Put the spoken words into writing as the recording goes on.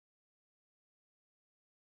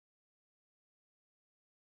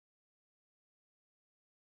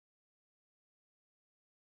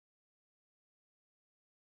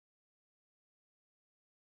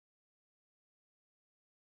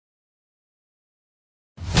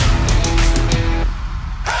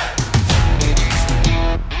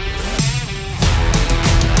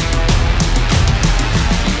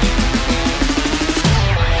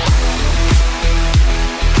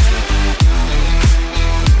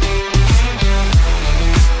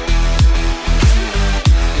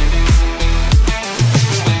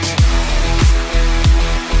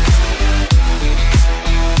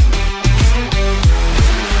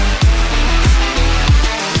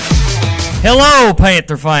Hello,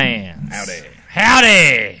 Panther fans. Howdy.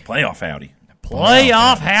 Howdy. Playoff howdy.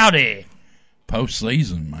 Playoff howdy.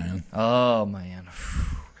 Postseason, man. Oh, man.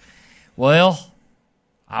 Well,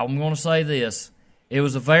 I'm going to say this. It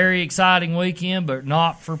was a very exciting weekend, but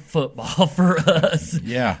not for football for us.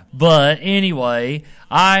 Yeah. But anyway,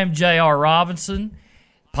 I am J.R. Robinson,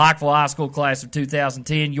 Pikeville High School class of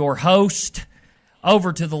 2010, your host.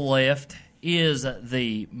 Over to the left is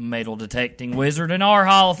the metal detecting wizard and our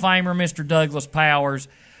Hall of Famer, Mr. Douglas Powers,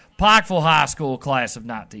 Pikeville High School class of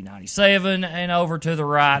 1997. And over to the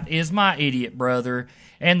right is my idiot brother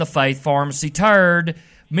and the Faith Pharmacy turd,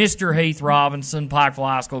 Mr. Heath Robinson, Pikeville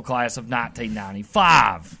High School class of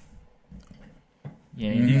 1995.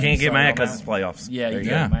 Yeah, You can't get mad because it's playoffs. Yeah, you There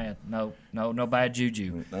get go. mad. No bad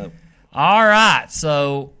juju. No. All right,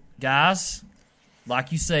 so guys,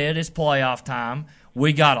 like you said, it's playoff time.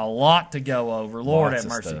 We got a lot to go over. Lord Lots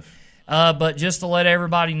have of mercy. stuff. But just to let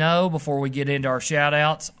everybody know before we get into our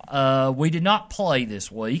shout-outs, we did not play this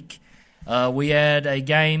week. We had a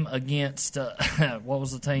game against, what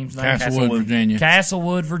was the team's name? Castlewood, Virginia.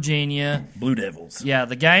 Castlewood, Virginia. Blue Devils. Yeah,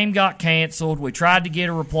 the game got canceled. We tried to get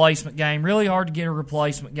a replacement game. Really hard to get a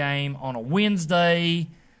replacement game on a Wednesday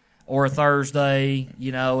or a Thursday,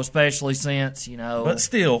 especially since, But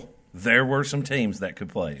still, there were some teams that could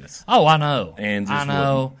play us. Oh, I know. And just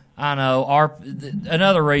I know.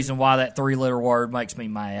 Another reason why that three-letter word makes me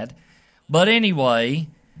mad. But anyway,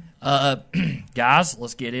 guys,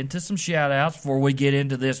 let's get into some shout-outs before we get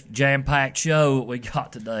into this jam-packed show that we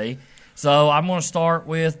got today. So I'm going to start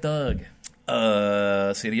with Doug. City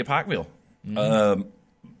of Pikeville.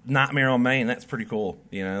 Nightmare on Main, that's pretty cool.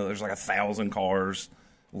 There's like 1,000 cars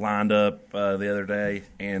lined up the other day,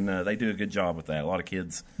 and they do a good job with that. A lot of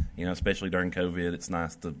kids, especially during COVID, it's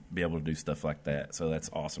nice to be able to do stuff like that. So that's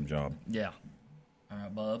an awesome job. Yeah. All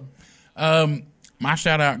right, Bub. My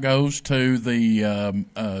shout out goes to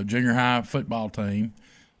the junior high football team.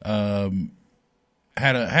 Had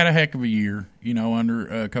a heck of a year,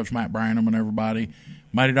 under Coach Matt Branham and everybody.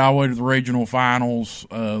 Made it all the way to the regional finals.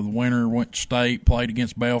 The winner went to state, played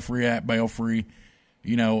against Belfry at Belfry,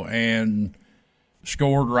 and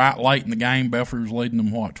scored right late in the game. Belfry was leading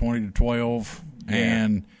them 20-12,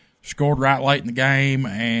 and scored right late in the game,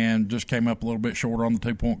 and just came up a little bit short on the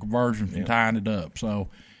 2-point conversion from tying it up. So,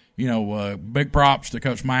 big props to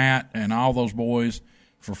Coach Matt and all those boys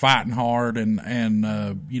for fighting hard and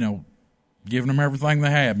giving them everything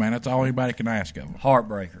they had. Man, that's all anybody can ask of them.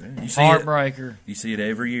 Heartbreaker. Heartbreaker. You see it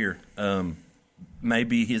every year.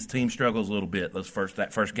 Maybe his team struggles a little bit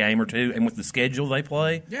that first game or two, and with the schedule they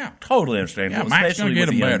play, totally understandable. Yeah, Matt's especially gonna get with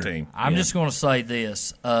them a young better. team. I'm just going to say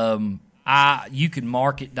this. You can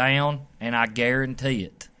mark it down, and I guarantee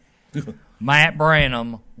it. Matt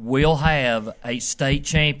Branham will have a state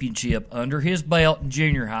championship under his belt in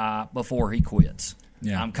junior high before he quits.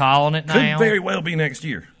 Yeah. I'm calling it now. Could very well be next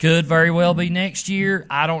year. Could very well be next year.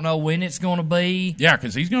 I don't know when it's going to be. Yeah,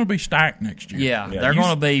 because he's going to be stacked next year. Yeah, Yeah, they're going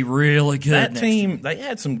to be really good. That next team, year. they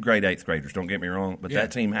had some great 8th graders, don't get me wrong, but Yeah.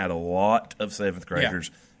 that team had a lot of 7th graders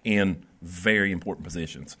in very important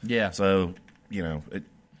positions. Yeah. So,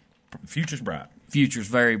 future's bright. Future's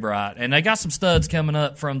very bright, and they got some studs coming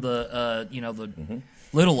up from the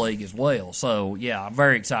Little League as well. So yeah, I'm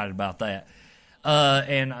very excited about that.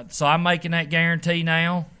 And so I'm making that guarantee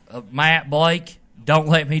now. Matt Blake, don't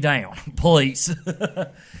let me down, please.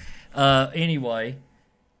 Anyway,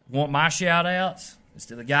 want my shout outs? It's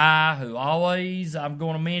to the guy who always I'm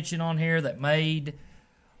going to mention on here that made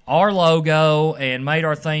our logo and made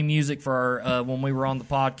our theme music for our, when we were on the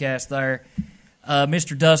podcast there.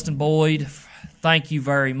 Mr. Dustin Boyd, thank you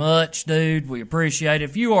very much, dude. We appreciate it.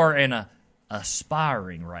 If you are an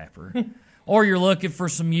aspiring rapper or you're looking for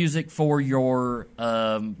some music for your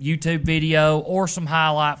YouTube video or some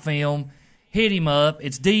highlight film, hit him up.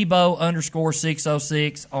 It's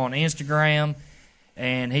Debo_606 on Instagram,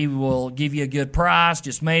 and he will give you a good price.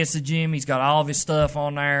 Just message him. He's got all of his stuff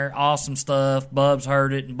on there. Awesome stuff. Bub's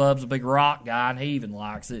heard it, and Bub's a big rock guy, and he even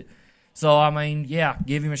likes it. So,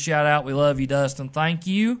 give him a shout-out. We love you, Dustin. Thank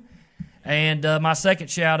you. And my second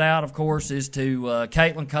shout-out, of course, is to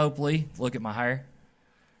Caitlin Copley. Look at my hair.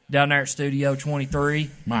 Down there at Studio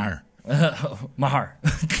 23. Meyer. Meyer.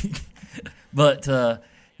 But, go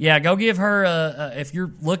give her, if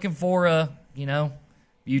you're looking for a,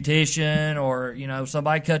 beautician or,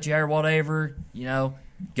 somebody cut your hair, whatever,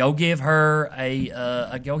 go give her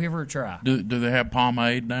a try. Do they have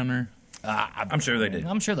pomade down there? I'm sure they do.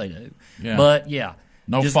 I'm sure they do. Yeah. But, yeah.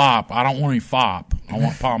 No fop. I don't want any fop. I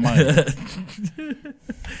want pomade.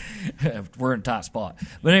 We're in a tight spot.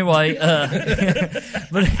 But anyway,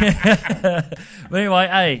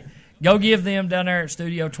 hey, Go give them down there at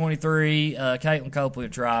Studio 23, Caitlin Copley a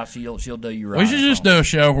try. She'll do you right. We should just do a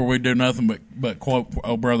show where we do nothing but quote,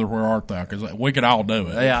 "Oh brother, where art thou?" Because we could all do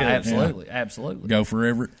it. Yeah, absolutely. Go for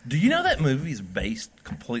Everett. Do you know that movie is based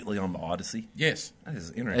completely on the Odyssey? Yes. That is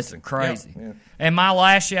It's interesting. crazy. Yeah. And my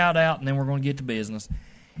last shout out, and then we're going to get to business,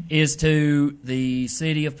 is to the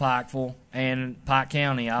city of Pikeville and Pike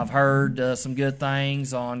County. I've heard some good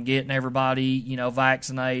things on getting everybody,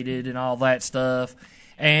 vaccinated and all that stuff.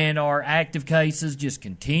 And our active cases just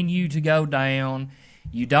continue to go down.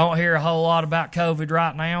 You don't hear a whole lot about COVID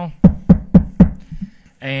right now.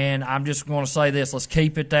 And I'm just going to say this. Let's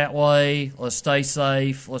keep it that way. Let's stay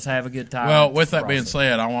safe. Let's have a good time. Well, with that being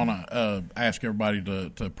said, I want to ask everybody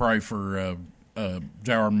to pray for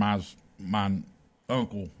J.R. my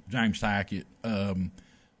uncle, James Tackett.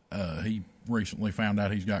 He recently found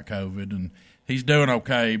out he's got COVID, and he's doing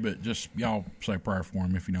okay, but just y'all say a prayer for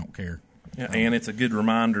him if you don't care. Yeah, and it's a good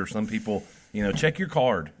reminder. Some people, check your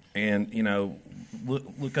card and,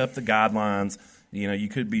 look up the guidelines. You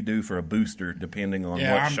could be due for a booster depending on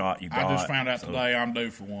what shot you got. I just found out today I'm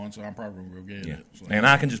due for one, so I'm probably going to go get it. So. And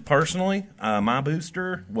I can just personally, my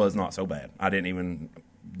booster was not so bad. I didn't even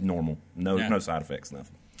normal. No side effects,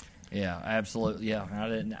 nothing. Yeah, absolutely.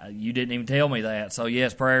 Yeah, you didn't even tell me that. So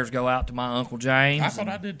yes, prayers go out to my Uncle James. I thought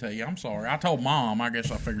I did tell you. I'm sorry. I told Mom. I guess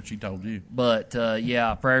I figured she told you. But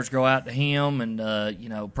prayers go out to him,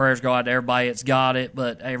 and prayers go out to everybody that's got it.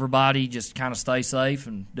 But everybody just kind of stay safe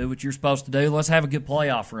and do what you're supposed to do. Let's have a good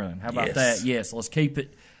playoff run. How about that? Yes, let's keep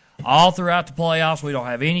it all throughout the playoffs. We don't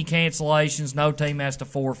have any cancellations. No team has to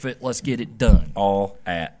forfeit. Let's get it done. All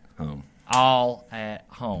at home. All at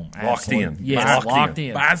home. Locked in. Yes, locked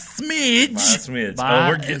in. By Smidge.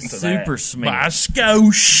 We're getting to Super that. Smidge. By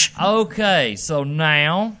Skosh. Okay, so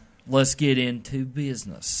now let's get into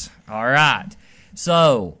business. All right.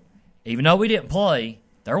 So, even though we didn't play,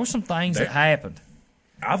 there were some things that happened.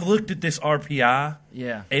 I've looked at this RPI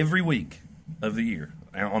Yeah. every week of the year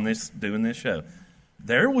on doing this show.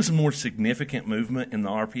 There was more significant movement in the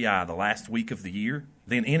RPI the last week of the year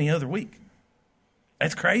than any other week.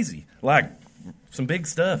 That's crazy. Like, some big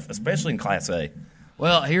stuff, especially in Class A.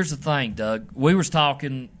 Well, here's the thing, Doug. We was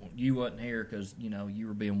talking. You wasn't here because you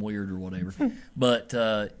were being weird or whatever. But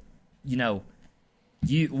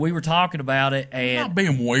we were talking about it, and Not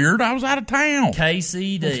being weird. I was out of town.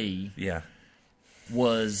 KCD Yeah.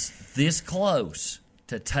 was this close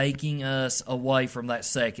to taking us away from that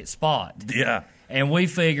second spot. Yeah. And we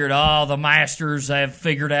figured, the Masters have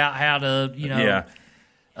figured out how to, Yeah.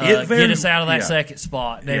 get us out of that yeah. second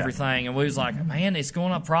spot and Yeah. everything. And we was like, man, it's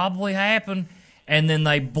going to probably happen. And then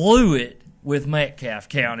they blew it with Metcalfe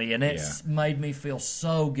County, and it's made me feel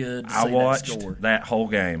so good to see I watched that score. that whole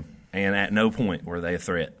game, and at no point were they a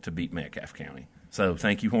threat to beat Metcalfe County. So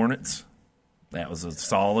thank you, Hornets. That was a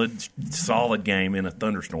solid game in a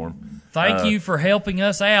thunderstorm. Thank you for helping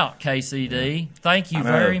us out, KCD. Thank you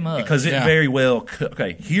very much. Because it very well –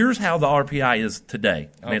 okay, here's how the RPI is today.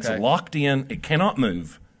 And it's Okay. locked in. It cannot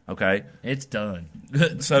move, okay? It's done.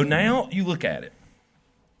 So now you look at it,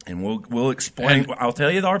 and we'll explain. I'll tell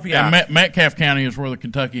you the RPI. And Metcalfe County is where the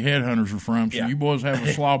Kentucky Headhunters are from, so Yeah. you boys have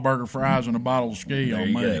a slaw burger, fries, and a bottle of ski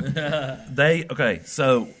on me.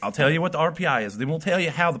 So I'll tell you what the RPI is. Then we'll tell you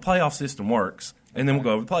how the playoff system works, and then we'll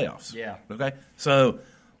go over the playoffs. Yeah. Okay. So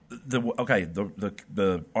the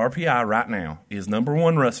RPI right now is number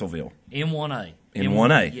 1 Russellville In 1A. in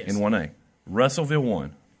 1A Yes. in 1A. Russellville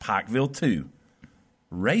 1, Pikeville 2,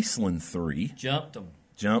 Raceland 3. Jumped them.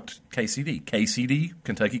 Jumped KCD. KCD,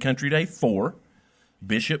 Kentucky Country Day, 4.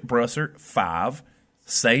 Bishop Brussert, 5.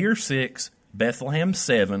 Sayre, 6. Bethlehem,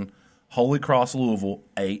 7. Holy Cross, Louisville,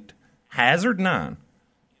 8. Hazard, 9.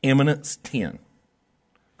 Eminence, 10.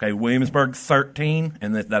 Okay, Williamsburg, 13,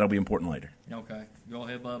 and that'll be important later. Okay. Go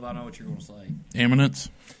ahead, Bub. I know what you're going to say. Eminence,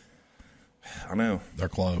 I know. they're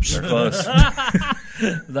close. They're close.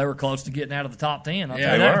 They were close to getting out of the top 10. I'll Yeah,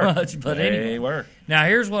 tell you they that were. much. But They anyway. were. Now,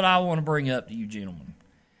 here's what I want to bring up to you, gentlemen.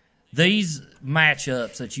 These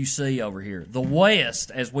matchups that you see over here, the West,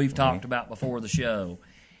 as we've talked about before the show,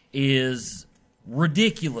 is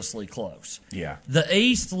ridiculously close. Yeah. The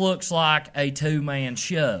East looks like a two-man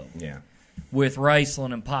show Yeah. with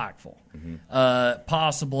Raceland and Pikeville.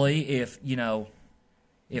 Possibly if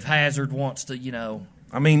Hazard wants to,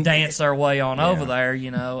 I mean, dance their way on over there,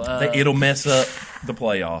 it'll mess up the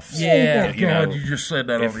playoffs. Yeah. you just said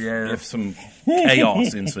that If some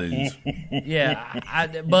chaos ensues.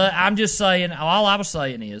 Yeah, but I'm just saying. All I was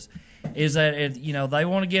saying is that if, they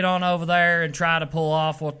want to get on over there and try to pull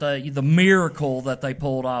off what the miracle that they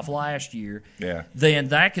pulled off last year. Yeah. Then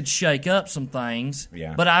that could shake up some things.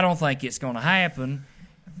 Yeah. But I don't think it's going to happen.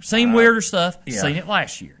 Seen weirder stuff. yeah. Seen it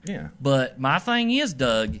last year. Yeah. But my thing is,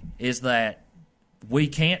 Doug, is that we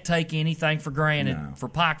can't take anything for granted for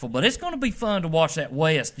Pikeville. But it's going to be fun to watch that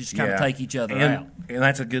West just kind of take each other out. And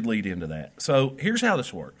that's a good lead into that. So here's how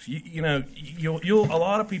this works. You'll a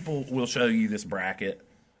lot of people will show you this bracket,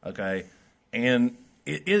 okay, and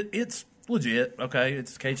it's legit, okay.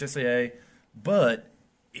 It's KHSAA, but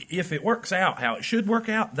if it works out how it should work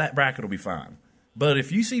out, that bracket will be fine. But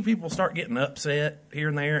if you see people start getting upset here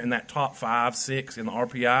and there in that top 5, 6 in the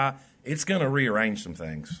RPI, it's going to rearrange some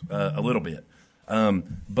things a little bit.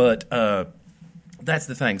 But that's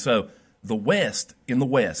the thing. So in the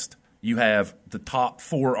West, you have the top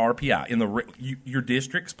 4 RPI. Your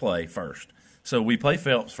districts play first. So we play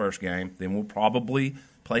Phelps first game. Then we'll probably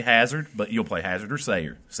play Hazard, but you'll play Hazard or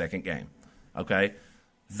Sayre second game. Okay?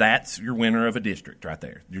 That's your winner of a district right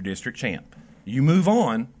there, your district champ. You move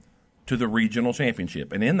on to the regional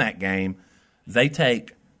championship. And in that game, they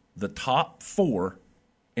take the top 4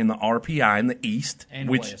 in the RPI in the East. And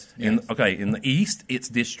West. In the East, it's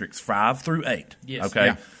districts 5 through 8. Yes. Okay?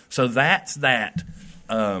 Yeah. So that's that.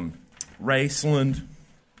 Raceland,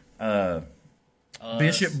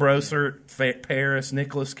 Bishop Brossart, Paris,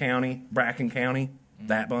 Nicholas County, Bracken County,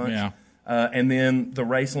 that bunch. Yeah. And then the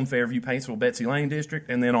Raceland, Fairview, Paintsville, Betsy Lane district,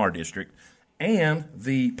 and then our district. And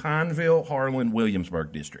the Pineville, Harlan,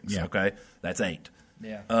 Williamsburg districts. Yeah. Okay? That's 8.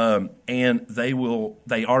 Yeah. And they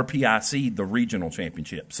RPI seed the regional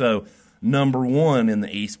championship. So number 1 in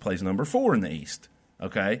the East plays number 4 in the East.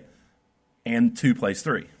 Okay? And 2 plays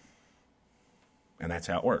 3. And that's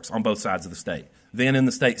how it works on both sides of the state. Then in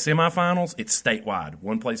the state semifinals, it's statewide.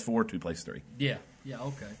 1 plays 4, 2 plays 3. Yeah. Yeah,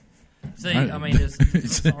 okay. See, I mean,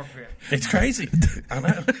 It's crazy. I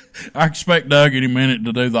know. I expect Doug any minute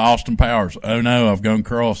to do the Austin Powers. Oh no, I've gone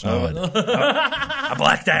cross-eyed. I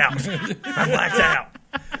blacked out.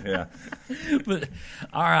 Yeah. But,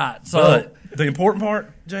 all right. So But the important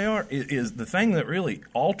part, JR, is the thing that really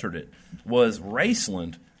altered it was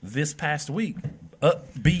Raceland this past week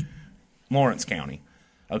beat Lawrence County,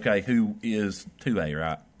 okay, who is 2A,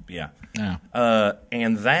 right? Yeah. Yeah.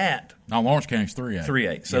 And that No, Lawrence County's 3A.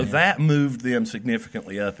 3A. So that moved them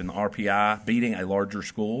significantly up in the RPI, beating a larger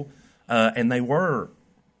school. And they were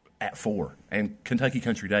at 4. And Kentucky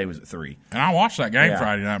Country Day was at 3. And I watched that game Yeah.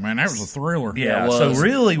 Friday night, man. That was a thriller. Yeah, it so was.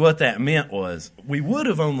 really what that meant was we would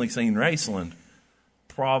have only seen Raceland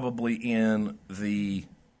probably in the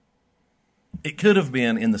 – it could have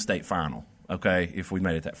been in the state final, okay, if we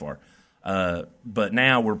made it that far. But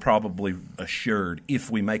now we're probably assured,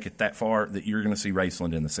 if we make it that far, that you're going to see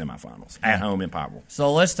Raceland in the semifinals at home in Pikeville.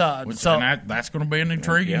 So let's talk. And that's going to be an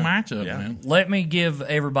intriguing matchup, Yeah. man. Let me give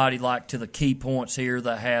everybody to the key points here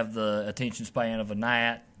that have the attention span of a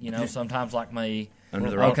gnat. Sometimes like me. Under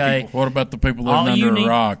the rock Okay. people. What about the people All living you under need, a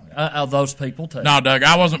rock? those people too. No, Doug,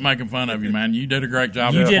 I wasn't making fun of you, man. You did a great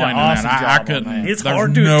job You did an explaining awesome that. job I on couldn't. that. It's there's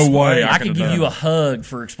hard to no explain. way I could could give you a hug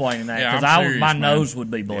for explaining that Yeah, because I'm serious, my man. nose would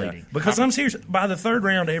be bleeding. Because I'm serious. By the third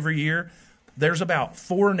round every year, there's about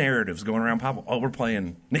 4 narratives going around Pikeville. Oh, we're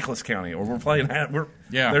playing Nicholas County, or we're playing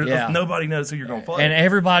Yeah. Nobody knows who you're going to play. And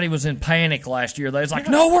everybody was in panic last year. They was like,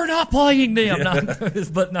 "No, we're not playing them." No.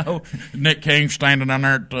 But no, Nick King standing down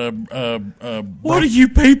there at what do you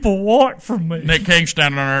people want from me? Nick King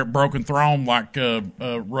standing down there at Broken Throne like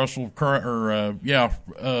Russell Crowe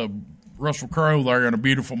Russell Crowe there in A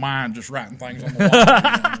Beautiful Mind, just writing things on the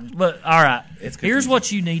wall. But all right, It's here's confusing.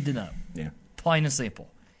 what you need to know. Yeah. Plain and simple.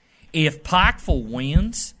 If Pikeville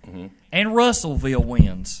wins and Russellville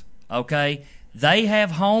wins, okay, they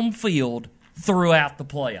have home field throughout the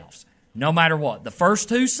playoffs. No matter what. The first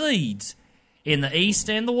 2 seeds in the East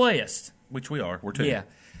and the West. Which we are. We're 2. Yeah.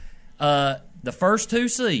 The first 2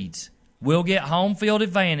 seeds will get home field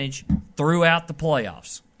advantage throughout the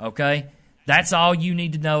playoffs, okay? That's all you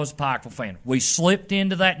need to know as a Pikeville fan. We slipped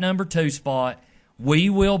into that number 2 spot. We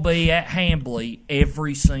will be at Hambly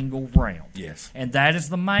every single round. Yes. And that is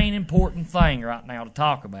the main important thing right now to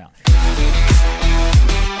talk about.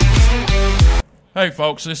 Hey,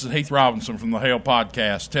 folks, this is Heath Robinson from the Hale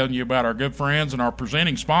Podcast, telling you about our good friends and our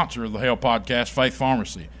presenting sponsor of the Hale Podcast, Faith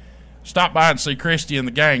Pharmacy. Stop by and see Christy and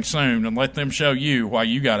the gang soon and let them show you why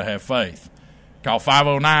you got to have faith. Call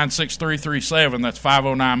 509-6337. That's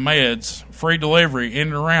 509-MEDS. Free delivery in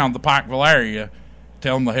and around the Pikeville area.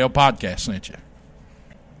 Tell them the Hale Podcast sent you.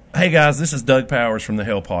 Hey guys, this is Doug Powers from the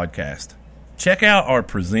Hale Podcast. Check out our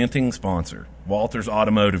presenting sponsor, Walters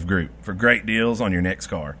Automotive Group, for great deals on your next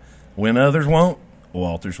car. When others won't,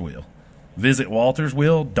 Walters will. Visit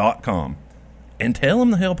walterswill.com and tell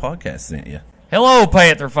them the Hale Podcast sent you. Hello,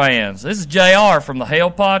 Panther fans. This is JR from the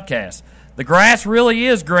Hale Podcast. The grass really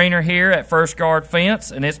is greener here at First Guard Fence,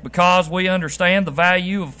 and it's because we understand the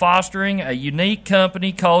value of fostering a unique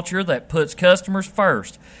company culture that puts customers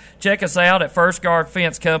first. Check us out at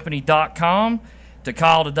firstguardfencecompany.com to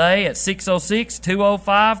call today at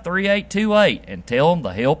 606-205-3828 and tell them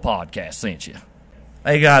the Hill Podcast sent you.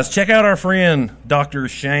 Hey, guys, check out our friend Dr.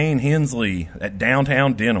 Shane Hensley at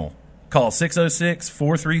Downtown Dental. Call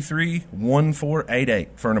 606-433-1488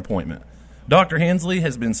 for an appointment. Dr. Hensley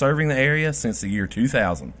has been serving the area since the year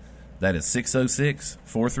 2000. That is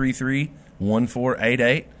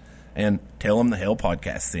 606-433-1488. And tell them the Hell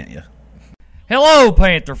Podcast sent you. Hello,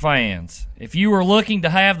 Panther fans. If you are looking to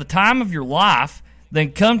have the time of your life,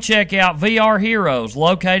 then come check out VR Heroes,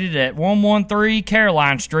 located at 113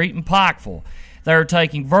 Caroline Street in Pikeville. They are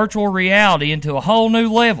taking virtual reality into a whole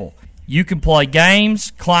new level. You can play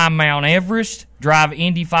games, climb Mount Everest, drive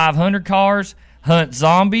Indy 500 cars, hunt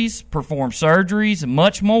zombies, perform surgeries, and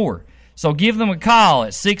much more. So give them a call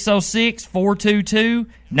at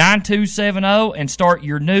 606-422-9270 and start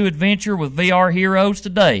your new adventure with VR Heroes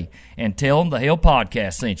today. And tell them the Hell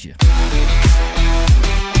Podcast sent you.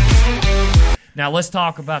 Now let's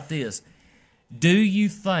talk about this. Do you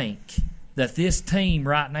think that this team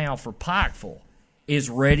right now for Pikeville is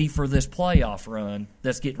ready for this playoff run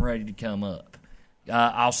that's getting ready to come up?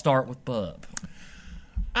 I'll start with Bub.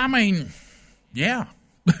 I mean, yeah.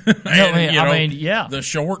 Yeah. The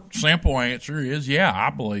short, simple answer is yeah, I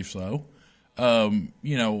believe so. I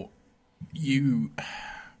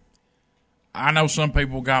know some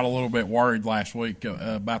people got a little bit worried last week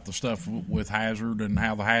about the stuff with Hazard and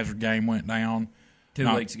how the Hazard game went down.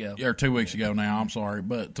 2 weeks ago. Or 2 weeks ago now, I'm sorry.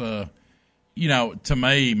 But, to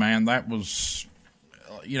me, man, that was,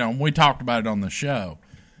 we talked about it on the show.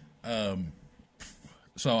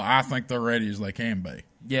 So I think they're ready as they can be.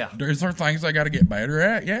 Yeah. Is there things they got to get better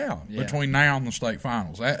at? Yeah, between now and the state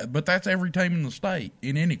finals. But that's every team in the state,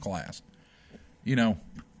 in any class. You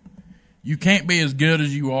can't be as good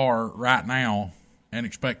as you are right now and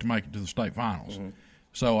expect to make it to the state finals. Mm-hmm.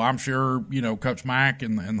 So I'm sure, Coach Mack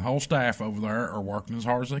and the whole staff over there are working as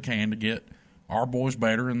hard as they can to get our boys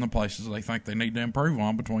better in the places they think they need to improve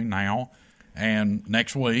on between now and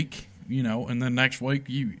next week, and then next week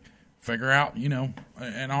you figure out,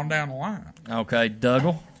 and on down the line. Okay,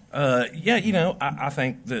 Dougal? I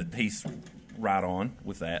think that he's right on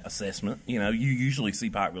with that assessment. You usually see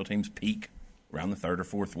Pikeville teams peak around the third or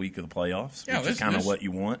fourth week of the playoffs, which is kind of what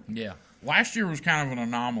you want. Yeah. Last year was kind of an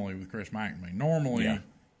anomaly with Chris McNamee. Normally,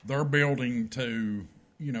 they're building to,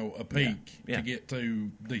 a peak to get to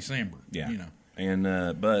December. Yeah.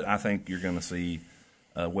 But I think you're going to see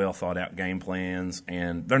well thought out game plans,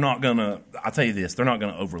 and they're not going to. I'll tell you this: they're not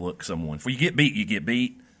going to overlook someone. If you get beat, you get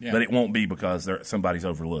beat, but it won't be because somebody's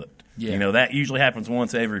overlooked. Yeah. That usually happens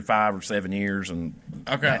once every 5 or 7 years. And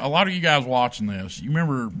okay, a lot of you guys watching this, you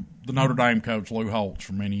remember the Notre Dame coach Lou Holtz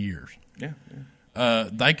for many years. Yeah.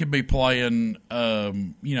 They could be playing, a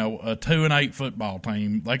 2-8 football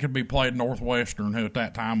team. They could be playing Northwestern, who at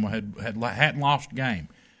that time hadn't lost a game.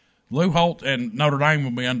 Lou Holtz and Notre Dame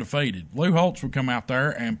would be undefeated. Lou Holtz would come out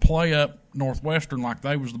there and play up Northwestern like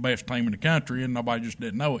they was the best team in the country, and nobody just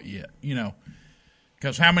didn't know it yet.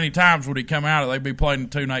 Because how many times would he come out and they'd be playing a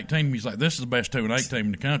 2-8 team? He's like, this is the best 2-8 team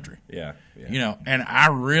in the country. Yeah. And I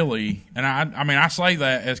say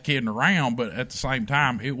that as kidding around, but at the same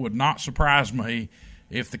time, it would not surprise me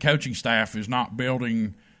if the coaching staff is not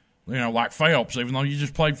building, like Phelps, even though you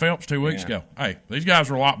just played Phelps 2 weeks ago. Hey, these guys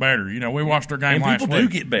are a lot better. We watched their game last week. People do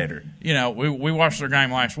get better. We watched their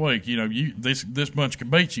game last week. This bunch could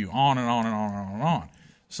beat you on and on and on and on and on.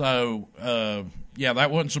 So,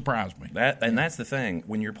 that wouldn't surprise me. That's the thing.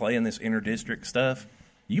 When you're playing this inter-district stuff,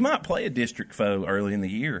 you might play a district foe early in the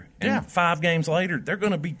year, and 5 games later, they're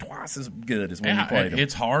going to be twice as good as when you played them.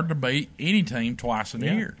 It's hard to beat any team twice in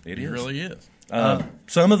a year. It really is.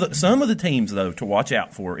 Some of the teams, though, to watch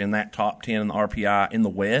out for in that top 10 in the RPI in the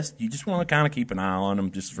West, you just want to kind of keep an eye on them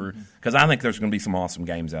because I think there's going to be some awesome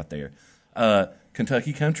games out there.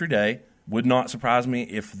 Kentucky Country Day. Would not surprise me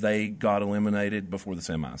if they got eliminated before the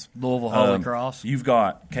semis. Louisville Holy Cross. You've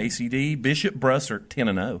got KCD, Bishop Brussert,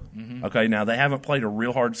 10-0. Mm-hmm. Okay, now they haven't played a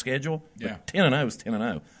real hard schedule, but 10-0 is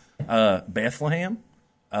 10-0. Bethlehem,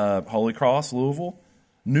 Holy Cross, Louisville,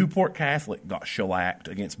 Newport Catholic got shellacked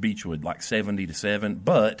against Beechwood like 70-7.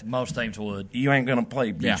 But most teams would. You ain't going to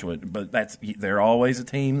play Beechwood, but they're always a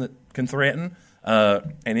team that can threaten.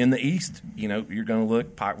 And in the East, you're going to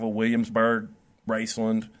look Pikeville, Williamsburg,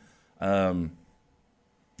 Raceland.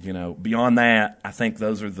 Beyond that, I think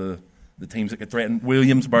those are the teams that could threaten.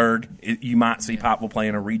 Williamsburg, you might see Pikeville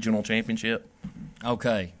playing a regional championship.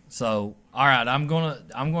 Okay, so all right, I'm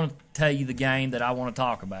gonna tell you the game that I want to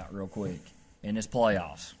talk about real quick in this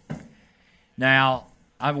playoffs. Now,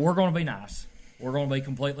 we're going to be nice. We're going to be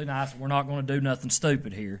completely nice. We're not going to do nothing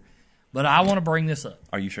stupid here. But I want to bring this up.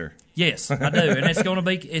 Are you sure? Yes, I do, and it's going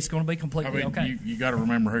to be completely okay. You got to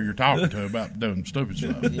remember who you're talking to about doing stupid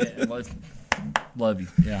stuff. Yeah, well, love you.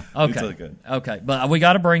 Yeah. Okay. It's really good. Okay, but we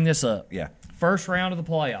got to bring this up. Yeah. First round of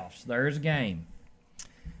the playoffs. There is a game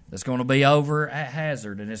that's going to be over at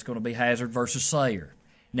Hazard, and it's going to be Hazard versus Sayre.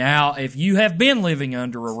 Now, if you have been living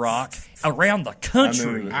under a rock around the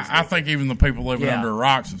country, I think even the people living under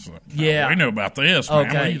rocks is like, we know about this, man.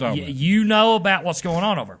 What are you talking about? You know about what's going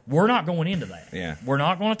on over. We're not going into that. Yeah. We're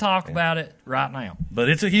not going to talk about it right now. But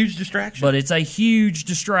it's a huge distraction. But it's a huge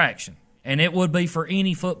distraction, and it would be for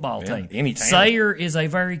any football team. Any town. Sayre is a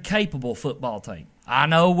very capable football team. I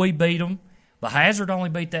know we beat them, but Hazard only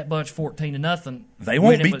beat that bunch 14-0. They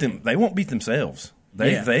won't beat them. They won't beat themselves.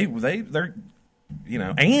 They're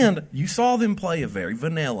and you saw them play a very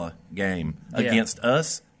vanilla game against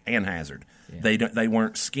us and Hazard. Yeah. They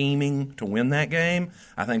weren't scheming to win that game.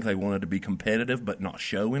 I think they wanted to be competitive but not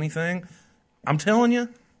show anything. I'm telling you,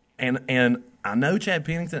 and I know Chad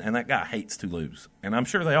Pennington, and that guy hates to lose. And I'm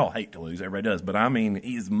sure they all hate to lose. Everybody does. But, I mean,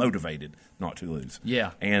 he's motivated not to lose.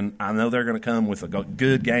 Yeah. And I know they're going to come with a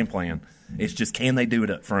good game plan. It's just, can they do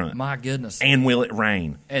it up front? My goodness. And will it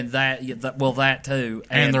rain? And that too.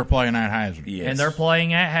 And they're playing at Hazard. Yes. And they're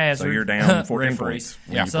playing at Hazard. So you're down 14 points.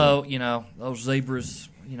 Yeah. So, those zebras,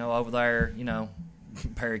 over there,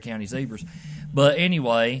 Perry County zebras. But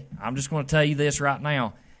anyway, I'm just going to tell you this right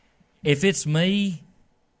now. If it's me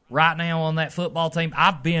right now on that football team,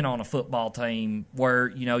 I've been on a football team where,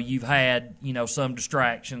 you've had, some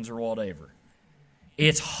distractions or whatever.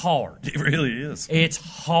 It's hard. It really is. It's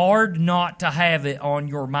hard not to have it on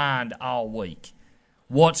your mind all week.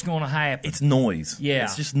 What's going to happen? It's noise. Yeah.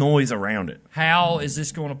 It's just noise around it. How is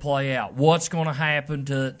this going to play out? What's going to happen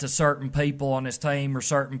to certain people on this team or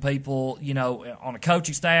certain people, on the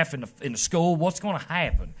coaching staff in the school? What's going to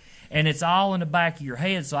happen? And it's all in the back of your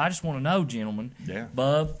head. So I just want to know, gentlemen,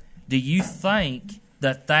 Bub, do you think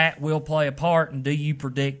that will play a part, and do you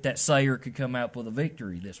predict that Sayre could come out with a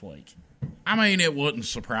victory this week? I mean, it wouldn't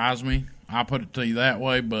surprise me. I'll put it to you that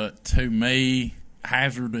way. But to me,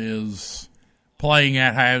 Hazard is playing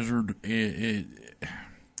at Hazard,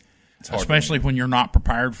 especially when you're not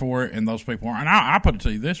prepared for it and those people aren't. And I'll put it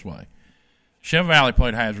to you this way. Chevy Valley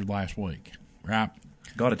played Hazard last week, right?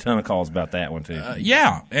 Got a ton of calls about that one, too.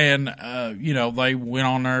 And, they went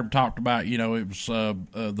on there and talked about, it was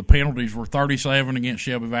the penalties were 37 against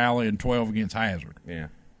Shelby Valley and 12 against Hazard. Yeah.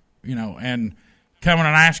 And coming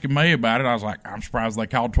and asking me about it, I was like, I'm surprised they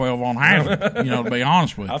called 12 on Hazard, to be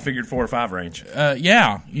honest with you. I figured 4 or 5 range.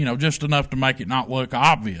 Just enough to make it not look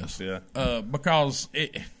obvious. Yeah. Because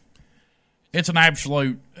it's an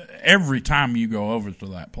absolute every time you go over to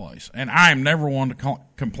that place. And I am never one to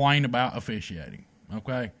complain about officiating.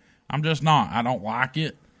 Okay, I'm just not. I don't like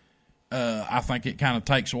it. I think it kind of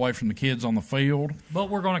takes away from the kids on the field. But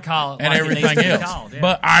we're going to call it and like everything it else. Called, yeah.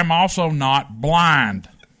 But I'm also not blind.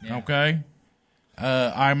 Yeah. Okay,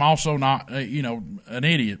 I'm also not an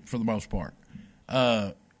idiot for the most part.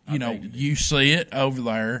 You see it over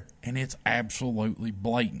there, and it's absolutely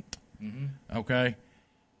blatant. Mm-hmm. Okay,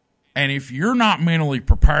 and if you're not mentally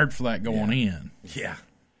prepared for that going in,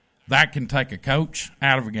 that can take a coach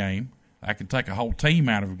out of a game. I can take a whole team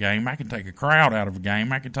out of a game. I can take a crowd out of a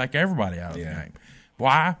game. I can take everybody out of the game.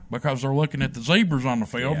 Why? Because they're looking at the zebras on the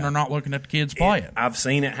field and they're not looking at the kids playing. I've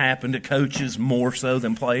seen it happen to coaches more so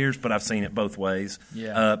than players, but I've seen it both ways.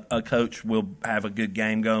 Yeah. A coach will have a good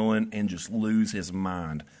game going and just lose his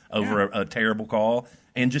mind over a terrible call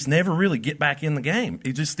and just never really get back in the game.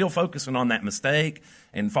 He's just still focusing on that mistake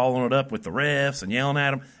and following it up with the refs and yelling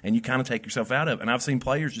at them, and you kind of take yourself out of it. And I've seen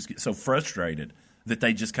players just get so frustrated that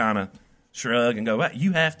they just kind of shrug and go, well,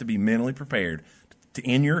 you have to be mentally prepared to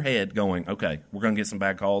in your head going, okay, we're going to get some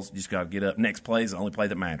bad calls. You just got to get up. Next play is the only play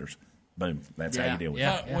that matters. Boom. That's how you deal with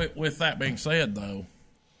it. With that being said, though,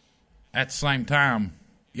 at the same time,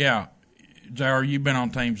 JR, you've been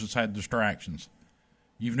on teams that's had distractions.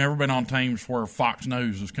 You've never been on teams where Fox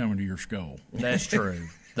News is coming to your school. That's true.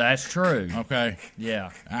 That's true. Okay.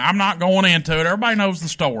 Yeah. I'm not going into it. Everybody knows the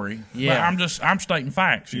story. Yeah. But I'm stating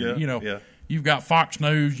facts. You've got Fox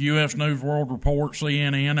News, U.S. News World Report,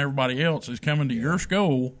 CNN, everybody else is coming to your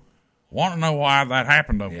school, want to know why that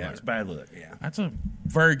happened over there. It's bad luck. Yeah, that's a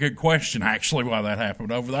very good question, actually, why that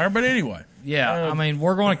happened over there. But anyway, Yeah, I mean,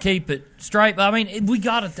 we're going to keep it straight. But I mean, we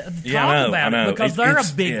got to talk I about know. it because they're a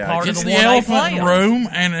big part of It's the the 1A elephant in the playoffs. room,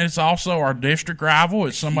 and it's also our district rival.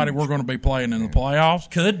 It's somebody we're going to be playing in the playoffs.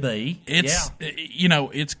 Could be. It's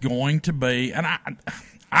it's going to be, and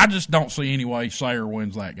I just don't see any way Sayre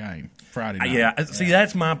wins that game Friday night. Yeah, see,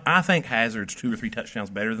 that's I think Hazard's 2 or 3 touchdowns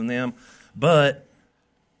better than them, but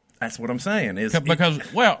that's what I'm saying.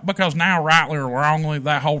 Because now, rightly or wrongly,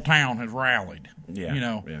 that whole town has rallied.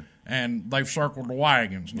 Yeah, yeah. And they've circled the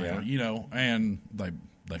wagons now. And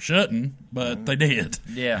they shouldn't, but they did.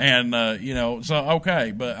 Yeah. And so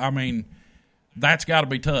okay, but I mean, that's got to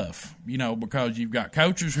be tough. Because you've got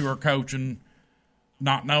coaches who are coaching,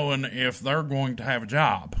 not knowing if they're going to have a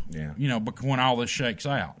job. Yeah. When all this shakes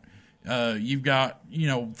out. You've got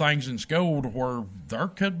things in school to where there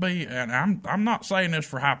could be, and I'm not saying this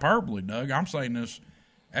for hyperbole, Doug. I'm saying this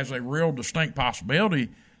as a real distinct possibility.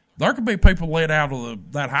 There could be people let out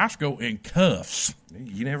of that high school in cuffs.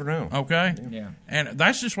 You never know. Okay? Yeah. And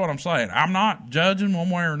that's just what I'm saying. I'm not judging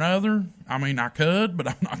one way or another. I mean, I could, but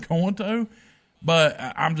I'm not going to. But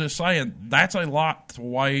I'm just saying that's a lot to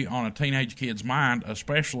weigh on a teenage kid's mind,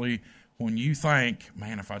 especially when you think,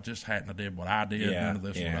 man, if I just hadn't have did what I did, none of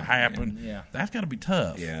this would have happened. Yeah. That's got to be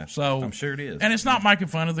tough. Yeah. So I'm sure it is. And it's not making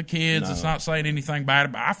fun of the kids. No. It's not saying anything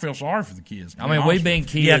bad, but I feel sorry for the kids. I mean, we've been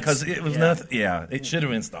kids. Yeah, because it was nothing. Yeah, it should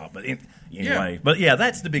have been stopped. But anyway, but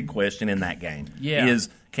that's the big question in that game. Yeah. Is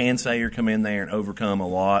can Sayre come in there and overcome a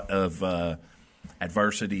lot of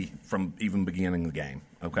adversity from even beginning the game?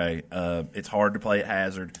 Okay, it's hard to play at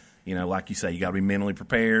Hazard. Like you say, you got to be mentally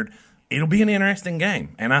prepared. It'll be an interesting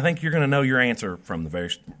game, and I think you're going to know your answer from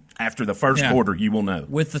after the first quarter. You will know.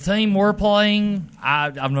 With the team we're playing,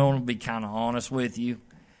 I'm going to be kind of honest with you.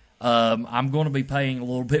 I'm going to be paying a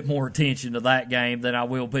little bit more attention to that game than I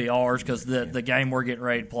will be ours because the game we're getting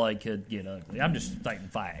ready to play could get ugly. I'm just stating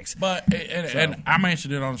facts. But and I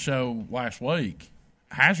mentioned it on the show last week.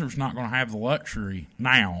 Hazard's not going to have the luxury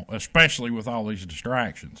now, especially with all these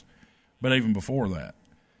distractions. But even before that.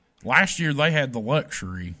 Last year, they had the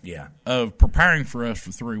luxury of preparing for us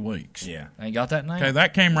for 3 weeks. Yeah. Ain't got that name? Okay,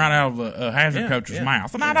 that came right out of a Hazard coach's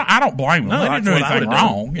mouth. And I don't blame them. No, they didn't do anything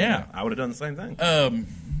wrong. Yeah. I would have done the same thing.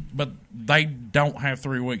 But they don't have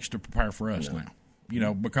 3 weeks to prepare for us now.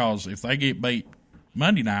 Because if they get beat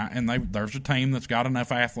Monday night and there's a team that's got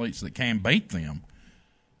enough athletes that can beat them,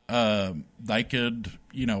 they could,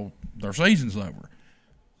 their season's over.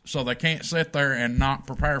 So they can't sit there and not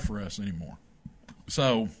prepare for us anymore.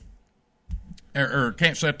 So... Or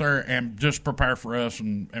can't sit there and just prepare for us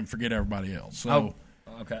and forget everybody else. So,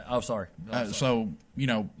 okay. Oh, sorry. So,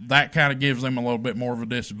 that kind of gives them a little bit more of a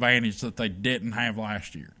disadvantage that they didn't have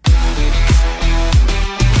last year.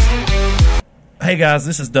 Hey, guys,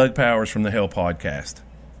 this is Doug Powers from the Hell Podcast.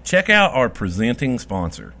 Check out our presenting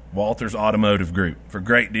sponsor, Walters Automotive Group, for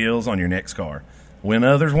great deals on your next car. When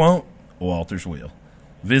others won't, Walters will.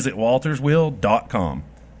 Visit walterswill.com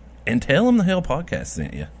and tell them the Hell Podcast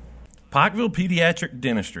sent you. Pikeville Pediatric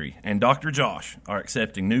Dentistry and Dr. Josh are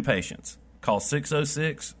accepting new patients. Call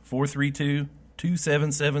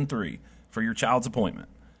 606-432-2773 for your child's appointment.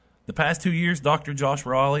 The past 2 years, Dr. Josh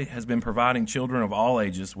Raleigh has been providing children of all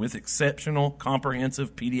ages with exceptional,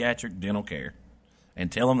 comprehensive pediatric dental care.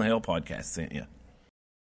 And tell them the Hell Podcast sent you.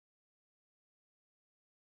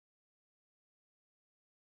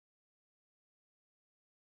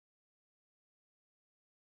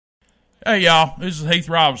 Hey, y'all, this is Heath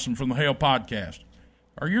Robinson from the Hell Podcast.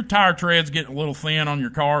 Are your tire treads getting a little thin on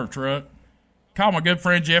your car or truck? Call my good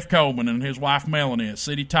friend Jeff Coleman and his wife Melanie at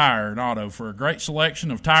City Tire and Auto for a great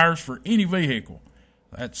selection of tires for any vehicle.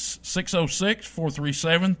 That's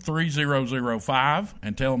 606-437-3005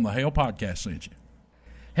 and tell them the Hell Podcast sent you.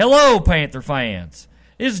 Hello, Panther fans.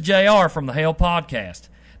 This is JR from the Hell Podcast.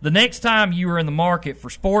 The next time you are in the market for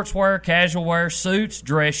sportswear, casual wear, suits,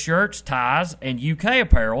 dress shirts, ties, and UK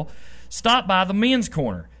apparel, stop by the Men's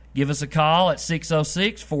Corner. Give us a call at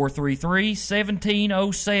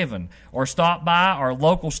 606-433-1707 or stop by our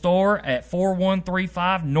local store at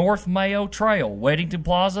 4135 North Mayo Trail, Weddington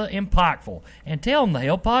Plaza in Pikeville, and tell them the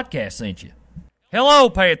Hell Podcast sent you. Hello,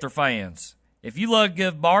 Panther fans. If you love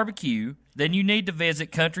good barbecue, then you need to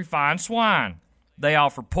visit Country Fine Swine. They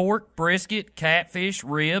offer pork, brisket, catfish,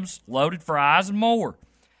 ribs, loaded fries, and more.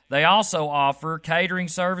 They also offer catering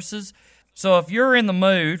services. So if you're in the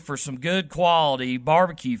mood for some good quality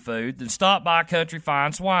barbecue food, then stop by Country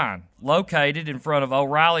Fine Swine, located in front of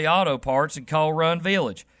O'Reilly Auto Parts in Coal Run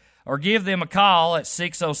Village, or give them a call at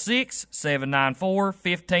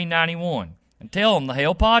 606-794-1591 and tell them the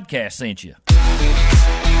Hell Podcast sent you.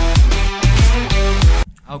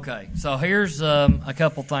 Okay, so here's a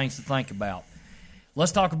couple things to think about.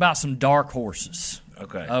 let's talk about some dark horses.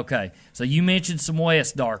 Okay. Okay. So you mentioned some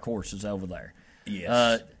West dark horses over there.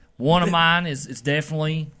 Yes. One of mine is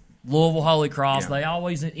definitely Louisville Holy Cross. Yeah. They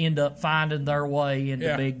always end up finding their way into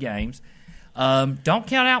Yeah. big games. Don't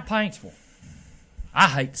count out Paintsville. I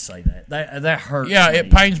hate to say that. That hurts. Yeah, me.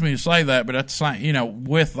 it pains me to say that, but at the same,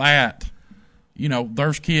 with that,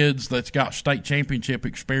 there's kids that's got state championship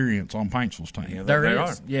experience on Paintsville's team. Yeah, There they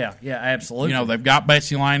is. are. Yeah, absolutely. They've got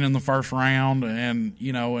Betsy Lane in the first round, and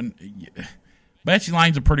Betsy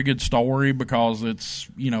Lane's a pretty good story because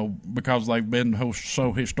because they've been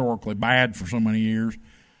so historically bad for so many years,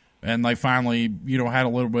 and they finally had a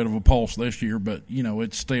little bit of a pulse this year, but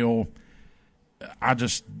it's still. I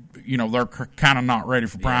just, they're kind of not ready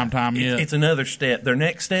for prime time yet. It's another step. Their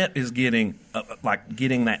next step is getting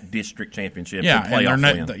that district championship. Yeah, and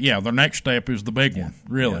playoff win. their next step is the big one,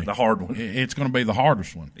 really. Yeah, the hard one. It's going to be the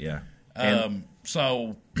hardest one. Yeah.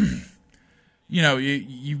 So,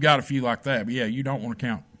 you've got a few like that, but yeah, you don't want to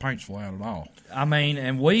count Paintsville out at all. I mean,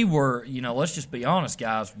 and we were, let's just be honest,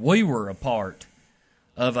 guys. We were a part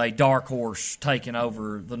of a dark horse taking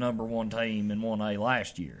over the number one team in 1A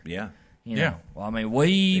last year. Yeah. Yeah. Well, I mean,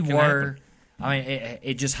 we can were. I mean,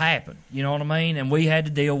 it just happened. You know what I mean? And we had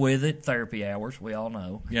to deal with it. Therapy hours, we all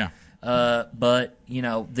know. Yeah. But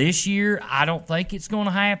this year, I don't think it's going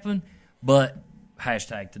to happen. But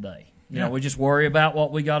hashtag today. We just worry about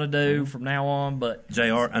what we got to do from now on. But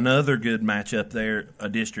JR, another good matchup there, a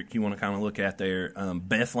district you want to kind of look at there.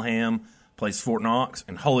 Bethlehem plays Fort Knox,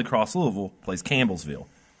 and Holy Cross Louisville plays Campbellsville.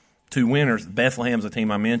 Two winners. Bethlehem's a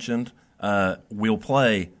team I mentioned. Will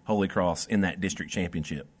play Holy Cross in that district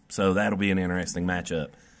championship. So that'll be an interesting matchup.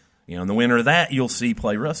 And the winner of that you'll see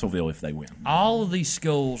play Russellville if they win. all of these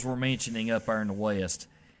schools we're mentioning up there in the West,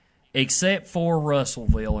 except for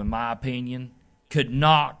Russellville, in my opinion, could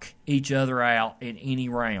knock each other out in any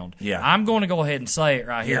round. Yeah. I'm going to go ahead and say it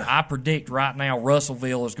right here. Yeah. I predict right now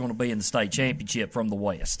Russellville is going to be in the state championship from the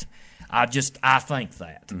West. I think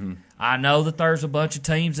that. Mm-hmm. I know that there's a bunch of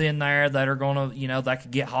teams in there that are going to, that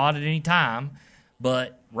could get hot at any time.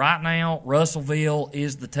 But right now, Russellville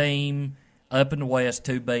is the team up in the West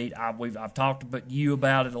to beat. I've talked about you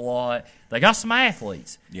about it a lot. They got some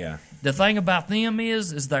athletes. Yeah. The thing about them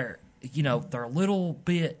is they're a little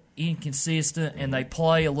bit inconsistent and they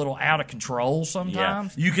play a little out of control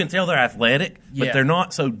sometimes. You can tell they're athletic, but Yeah. they're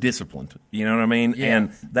not so disciplined. You know what I mean? Yeah.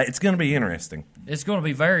 And it's going to be interesting. It's going to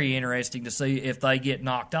be very interesting to see if they get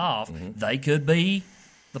knocked off. They could be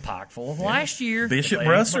the Pikeville of last year. Bishop If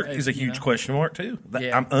they- Brusser is a huge question mark, too.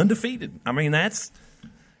 Yeah. I'm undefeated. I mean, that's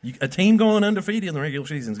a team going undefeated in the regular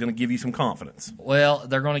season is going to give you some confidence. Well,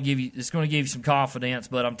 they're going to give you. It's going to give you some confidence,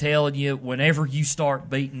 but I'm telling you, whenever you start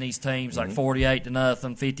beating these teams like 48-0,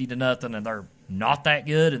 50-0, and they're not that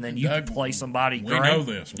good, and then you Doug, can play somebody We great. know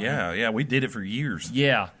this. Man. Yeah, we did it for years.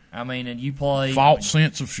 Yeah, I mean, and you play. False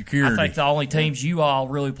sense of I security. think the only teams you all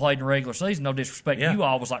really played in the regular season, no disrespect to Yeah. you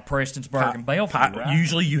all, was like Prestonsburg and Belfry, right?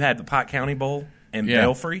 Usually you had the Pike County Bowl and Yeah.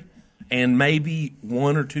 Belfry, and maybe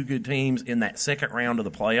one or two good teams in that second round of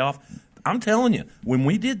the playoff. I'm telling you, when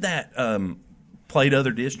we did that, played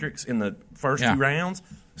other districts in the first Yeah. two rounds,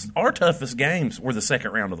 our toughest games were the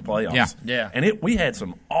second round of the playoffs. Yeah. Yeah. And we had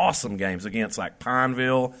some awesome games against like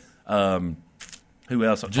Pineville. Who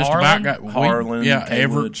else? Just Harlan? about got Harlan, Yeah,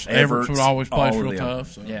 Kaywood, Everett's would always play all of real them.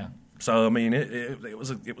 tough. So. Yeah. So I mean, it was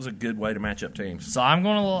a good way to match up teams. So I'm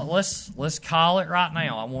going to let's call it right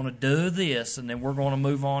now. I want to do this, and then we're going to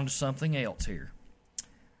move on to something else here.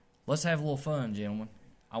 Let's have a little fun, gentlemen.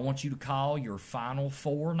 I want you to call your Final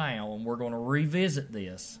Four now, and we're going to revisit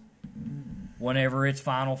this whenever it's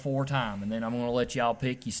Final Four time, and then I'm going to let y'all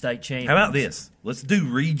pick your state champions. How about this? Let's do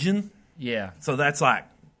region. Yeah. So that's like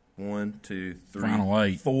 1, 2, 3, Final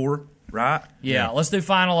 8. 4, right? Yeah, let's do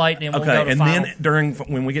Final Eight, and then we'll Okay, go to and Final then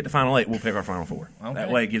when we get to Final 8, we'll pick our Final 4. Okay.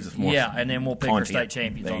 That way it gives us more. Yeah, and then we'll pick our content. state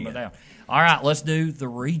champions There on you the go. down. All right, let's do the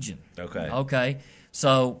region. Okay. Okay.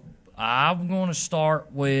 So I'm going to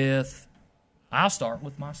start with. I'll start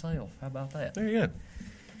with myself. How about that? There you go.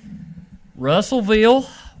 Russellville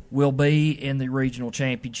will be in the regional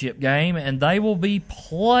championship game, and they will be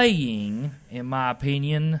playing, in my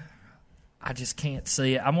opinion, I just can't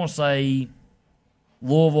see it. I'm going to say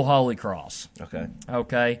Louisville Holy Cross. Okay.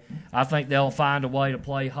 Okay. I think they'll find a way to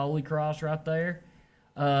play Holy Cross right there.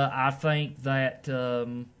 I think that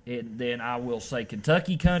then I will say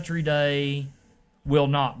Kentucky Country Day will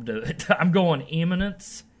not do it. I'm going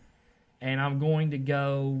Eminence, and I'm going to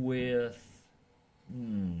go with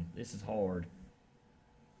this is hard.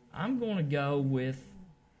 I'm going to go with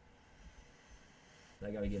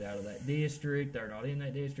they got to get out of that district. They're not in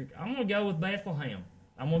that district. I'm going to go with Bethlehem.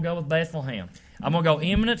 I'm going to go with Bethlehem. I'm going to go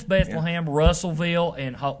Eminence, Bethlehem, Russellville,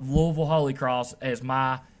 and Louisville Holy Cross as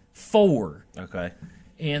my 4 Okay.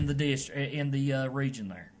 in the region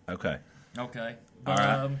there. Okay. Okay. All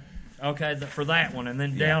right. Okay, for that one. And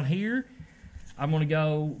then down here, I'm going to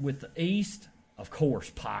go with the East, of course,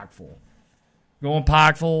 Pikeville. Going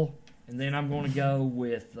Pikeville, and then I'm going to go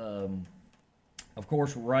with, of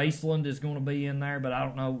course, Raceland is going to be in there, but I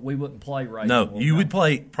don't know. We wouldn't play Raceland. No, you would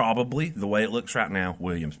play probably, the way it looks right now,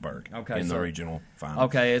 Williamsburg in the regional final.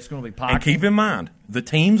 Okay, it's going to be Pikeville. And keep in mind, the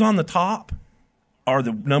teams on the top are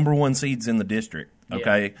the number 1 seeds in the district,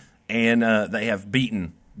 okay? Yeah. And they have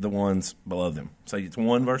beaten the ones below them. So it's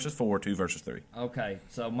 1 versus 4, 2 versus 3. Okay,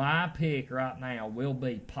 so my pick right now will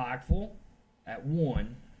be Pikeville at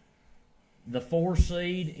 1. The 4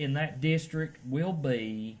 seed in that district will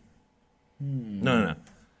be... No.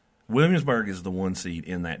 Williamsburg is the 1 seed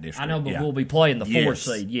in that district. I know, but we'll be playing the 4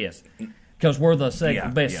 seed, yes. Because we're the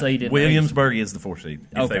second best seed in Williamsburg is the 4 seed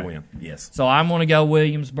if Okay. they win, yes. So I'm going to go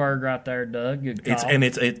Williamsburg right there, Doug. Good call.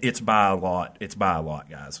 It's by a lot. It's by a lot,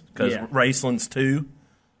 guys. Because Raceland's 2,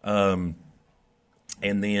 and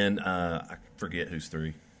then I forget who's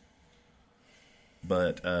 3.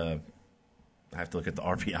 But I have to look at the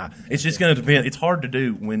RPI. It's just going to depend. It's hard to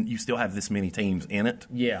do when you still have this many teams in it.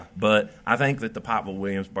 Yeah. But I think that the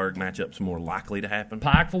Pikeville-Williamsburg matchup's more likely to happen.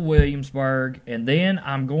 Pikeville-Williamsburg. And then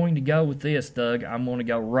I'm going to go with this, Doug. I'm going to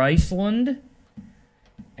go Raceland.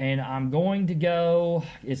 And I'm going to go,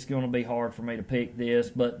 it's going to be hard for me to pick this,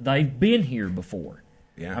 but they've been here before.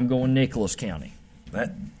 Yeah. I'm going Nicholas County.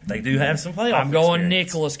 They do have some playoff I'm going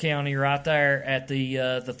experience. Nicholas County right there at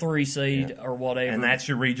the 3 seed or whatever. And that's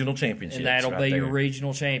your regional championship. And that'll be your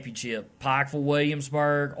regional championship.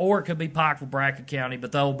 Pikeville-Williamsburg, or it could be Pikeville-Bracken County,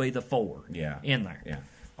 but they'll be the 4 in there. Yeah.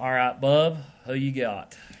 All right, Bub, who you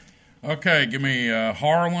got? Okay, give me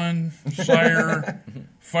Harlan, Sayre,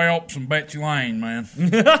 Phelps, and Betsy Lane, man.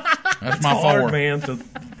 That's my 4. Hard, man, to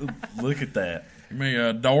look at that. Give me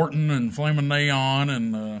Dorton and Fleming Neon,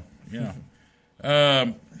 and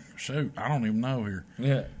shoot, I don't even know here.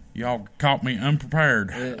 Yeah. Y'all caught me unprepared.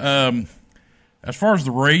 As far as the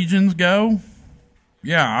regions go,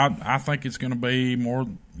 I think it's going to be more,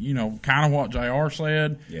 kind of what JR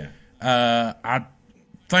said. Yeah. I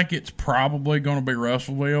think it's probably going to be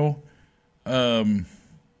Russellville.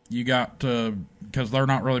 You got because they're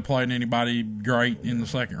not really playing anybody great in the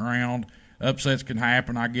second round. Upsets can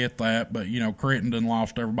happen, I get that, but Crittenden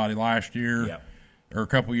lost everybody last year or a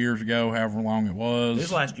couple years ago, however long it was. It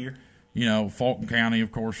was last year. Fulton County, of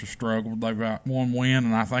course, has struggled. They've got 1 win,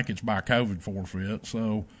 and I think it's by COVID forfeit.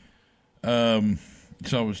 So,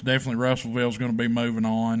 it's definitely Russellville's going to be moving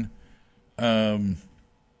on. To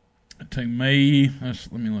me,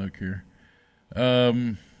 let me look here.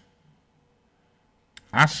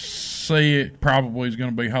 I see it probably is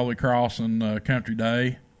going to be Holy Cross and Country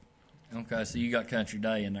Day. Okay, so you got Country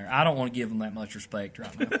Day in there. I don't want to give them that much respect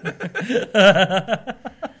right now.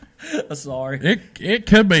 Sorry. It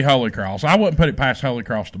could be Holy Cross. I wouldn't put it past Holy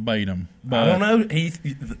Cross to beat them. But I don't know.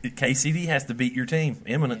 KCD has to beat your team.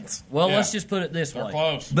 Eminence. Well, let's just put it this way.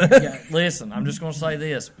 Close. Listen, I'm just going to say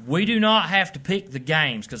this. We do not have to pick the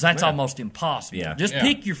games because that's almost impossible. Yeah. Just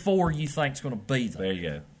pick your 4 you think is going to be them. There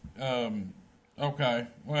you go. Okay.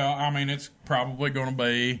 Well, I mean, it's probably going to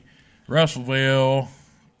be Russellville,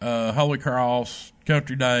 Holy Cross,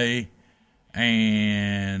 Country Day,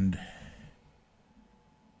 and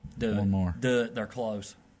one more. They're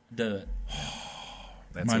close. That's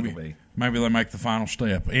maybe, it'll be. Maybe they make the final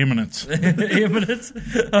step. Eminence. Eminence.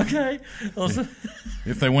 Okay.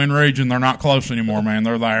 If they win region, they're not close anymore, man.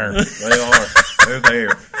 They're there. They are. They're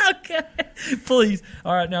there. Okay. Please.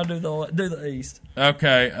 All right, now do the East.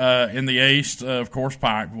 Okay. In the East, of course,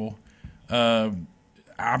 Pikeville.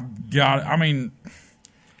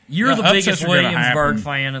 You're the biggest Williamsburg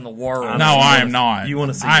fan in the world. No, I am not. You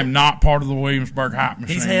want to see I am not part of the Williamsburg hype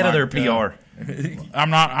machine. He's head of their PR. I'm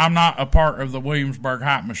not a part of the Williamsburg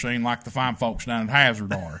hype machine like the fine folks down at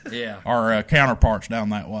Hazard are. Or counterparts down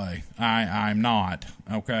that way. I'm not.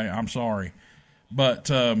 Okay, I'm sorry. But,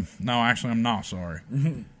 no, actually, I'm not sorry.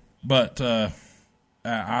 But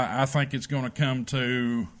I think it's going to come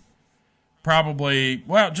to probably,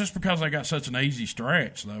 just because they got such an easy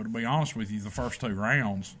stretch, though, to be honest with you, the first 2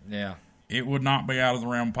 rounds. Yeah. It would not be out of the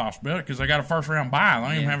realm of possibility because they got a first-round bye. They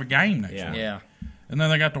don't even have a game next week. Yeah. And then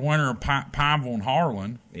they got the winner of Pineville and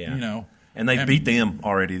Harlan. Yeah. And they beat them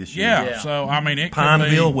already this year. Yeah. So, I mean, it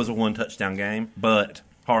Pineville could be, was a 1-touchdown game, but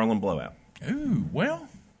Harlan blowout. Ooh, well.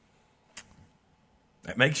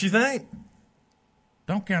 That makes you think.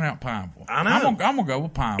 Don't count out Pineville. I know. I'm gonna go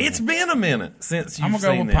with Pineville. It's been a minute since you've I'm gonna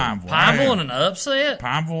go seen with them. Pineville. Pineville in an upset?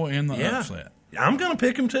 Pineville in the upset. I'm going to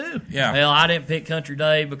pick him too. Yeah. Well, I didn't pick Country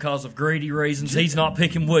Day because of greedy reasons. He's not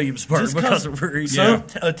picking Williamsburg Just because of greedy.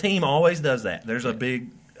 A team always does that. There's a big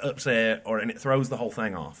upset, and it throws the whole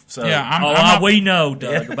thing off. So Yeah, I'm Oh, not, we know,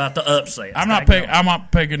 Doug, about the upset. I'm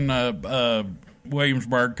not picking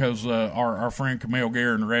Williamsburg because our friend Camille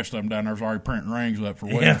Gear and the rest of them down there's already printing rings up for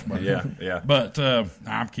Williamsburg. yeah. But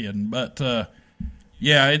I'm kidding. But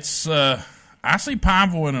yeah, it's I see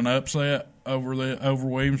Pineville in an upset over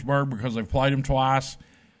Williamsburg because they've played them twice.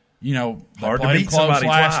 You know, they Hard to played them beat close somebody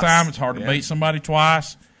last twice. time. It's hard to beat somebody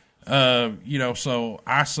twice. You know, so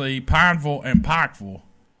I see Pineville and Pikeville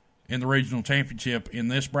in the regional championship in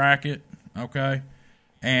this bracket. Okay,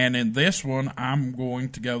 and in this one, I'm going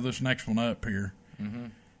to go this next one up here.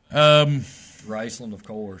 Raceland, of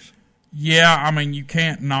course. Yeah, I mean you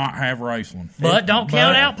can't not have Raceland, But don't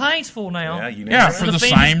count out Paintsville now. Yeah, you never yeah, know. for The the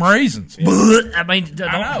finish- same reasons. I mean,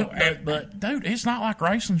 don't, I know, but dude, it's not like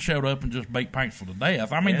Raceland showed up and just beat Paintsville to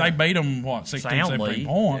death. I mean, Yeah. they beat them, 16, Soundly. 17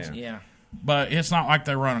 points, yeah, but it's not like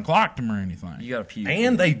they run and clocked them or anything. you got to puke.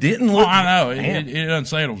 And they didn't Oh, look. I know. and It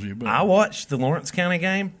unsettles you. But I watched the Lawrence County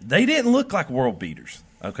game. They didn't look like world beaters.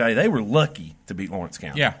 Okay, they were lucky to beat Lawrence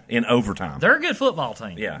County. Yeah. In overtime. They're a good football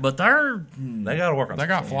team. Yeah. but they're They got to work on. they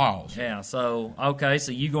got flaws. yeah. So okay,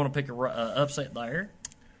 so you going to pick a upset there?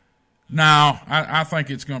 No, I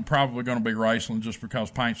think it's probably going to be Raceland just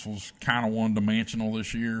because Paintsville's kind of one-dimensional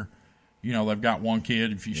this year. You know, they've got one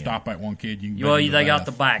kid. If you stop at one kid, you can Well, beat him to they got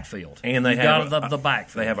the death. backfield, And they You have got the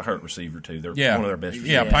backfield. They have a hurt receiver too. They're Yeah, one of their best.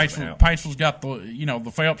 yeah. receivers out. Paintsville's got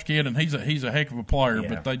the Phelps kid, and he's a heck of a player. Yeah.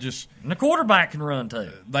 But they just and the quarterback can run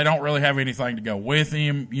too. they don't really have anything to go with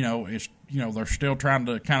him. You know, they're still trying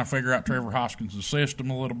to kind of figure out Trevor Hoskins'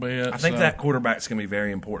 system a little bit. I think so. that quarterback's going to be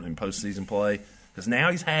very important in postseason play because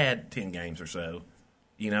now he's had 10 games or so,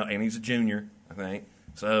 and he's a junior, I think.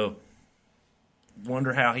 So,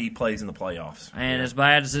 wonder how he plays in the playoffs. And as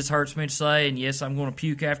bad as this hurts me to say, and yes, I'm going to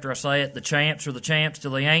puke after I say it, the champs are the champs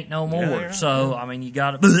till they ain't no more. Yeah, so I mean, you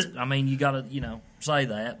got to, say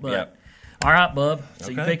that. But Yep. all right, bub.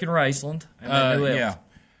 So you're Okay. picking Raceland, and then who else? yeah,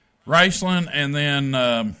 Raceland, and then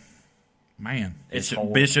man, It's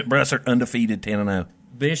hard. Bishop Brussert undefeated 10-0.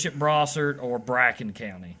 Bishop Brossart or Bracken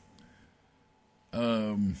County.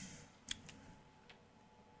 I'm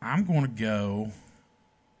going to go.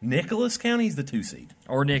 Nicholas County's the 2 seed.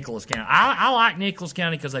 Or Nicholas County. I like Nicholas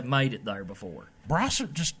County because they've made it there before.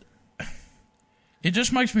 Brossart it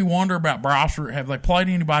just makes me wonder about Brossart. Have they played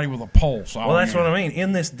anybody with a pulse? Well, that's what I mean.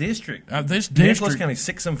 In this district, This Nicholas district, County's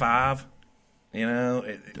 6-5.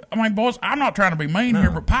 I mean, boys, I'm not trying to be mean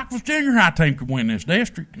here, but Pikeville's junior high team could win this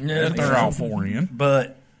district. Yeah, if they're all 4 in.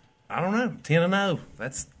 But I don't know. 10-0.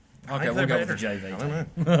 That's I Okay, think we'll they're go with the better. JV I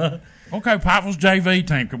don't know. Okay, Pikeville's JV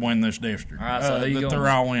team could win this district. All right, so who you that going they're with?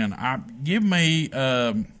 all in. Give me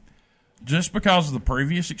just because of the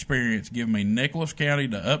previous experience. Give me Nicholas County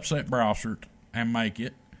to upset Brossart and make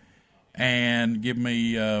it, and give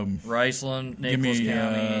me Raceland, Give Nicholas me,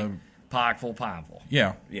 County, Pikeville, Pineville.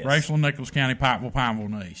 yes. Yes. Nicholas County, Pikeville, Pineville,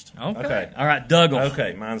 and East. Okay. All right, Douglas.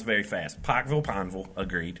 Okay, mine's very fast. Pikeville, Pineville,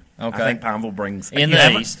 agreed. Okay. I think Pineville brings In you the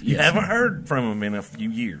haven't- East, You yes. haven't heard from them in a few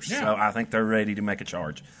years, Yeah. so I think they're ready to make a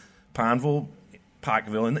charge. Pineville,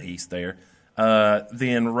 Pikeville in the East there.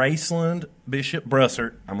 Then Raceland, Bishop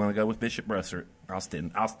Brussart. I'm going to go with Bishop Brussart. I'll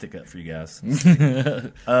stick up for you guys.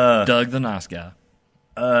 Doug the nice guy.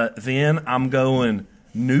 Then I'm going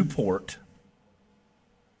Newport,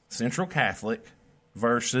 Central Catholic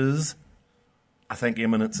versus. I think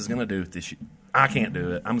Eminence is going to do it this year. I can't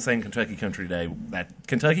do it. I'm saying Kentucky Country Day.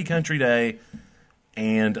 Kentucky Country Day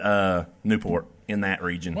and Newport in that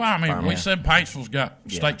region. Well, I mean, Finally. we said Paintsville's got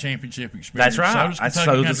Yeah. state championship experience. That's right. So does So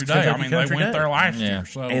Kentucky does Country Day. I Kentucky mean, they Country went Day. there last Yeah. year.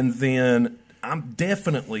 So And then I'm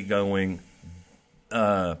definitely going.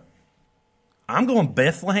 I'm going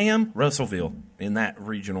Bethlehem, Russellville in that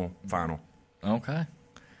regional final. Okay.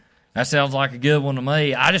 That sounds like a good one to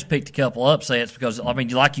me. I just picked a couple upsets because, I mean,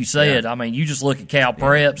 like you said, I mean, you just look at Cal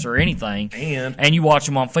Preps or anything, And you watch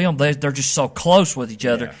them on film, they're just so close with each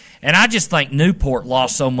other. Yeah. And I just think Newport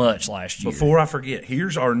lost so much last year. Before I forget,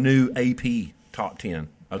 here's our new AP top 10.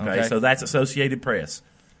 Okay, Okay. so that's Associated Press.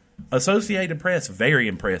 Associated Press very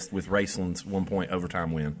impressed with Raceland's 1-point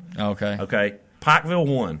overtime win. Okay. Okay, Pikeville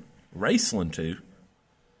 1, Raceland 2,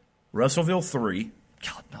 Russellville 3,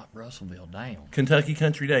 God, not Russellville down. Kentucky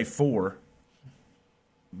Country Day 4,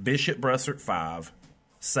 Bishop Brussart 5,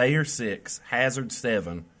 Sayre 6, Hazard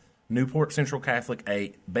 7, Newport Central Catholic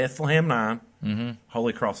 8, Bethlehem 9,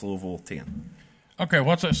 Holy Cross Louisville 10. okay,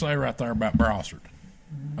 what's that say right there about Brossart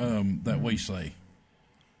that we see?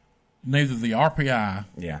 Neither the RPI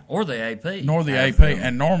Yeah. Or the AP. nor the Have AP, them.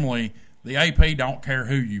 and normally The AP don't care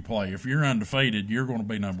who you play. If you're undefeated, you're going to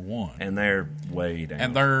be number one. And they're way down.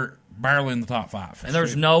 And they're barely in the top 5. And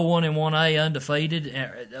there's no one in 1A undefeated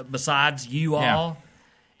besides you all.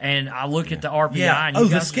 And I look at the RPI. yeah. And you The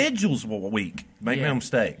guys, schedule's weak. Make no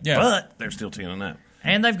mistake. Yeah. But they're still 10-0.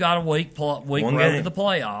 and they've got a week road game. to the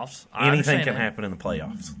playoffs. I Anything understand can that. happen in the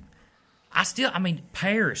playoffs. I mean,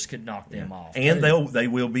 Paris could knock them off. And too. they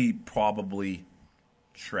will be probably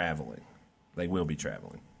traveling. They will be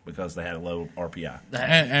traveling because they had a low RPI.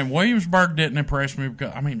 And Williamsburg didn't impress me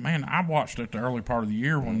because, I mean, man, I watched it the early part of the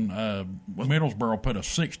year when Middlesboro put a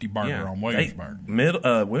 60 burger on Williamsburg.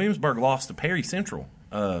 Williamsburg lost to Perry Central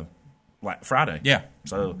like Friday. Yeah.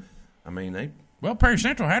 So, I mean, Well, Perry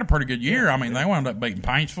Central had a pretty good year. I mean, they wound up beating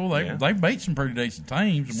Paintsville. They beat some pretty decent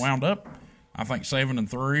teams and wound up, I think,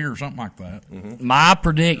 7-3 or something like that. My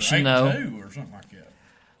prediction, though, 8-2 or something like that.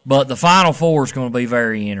 but the Final Four is going to be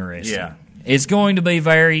very interesting. Yeah. It's going to be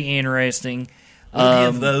very interesting.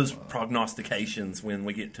 we'll give those prognostications when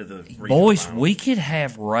we get to the regional Boys, final. we could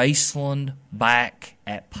have Raceland back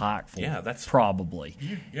at Pikeville. Yeah, that's- probably.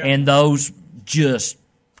 Yeah. And those just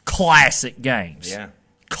classic games. Yeah.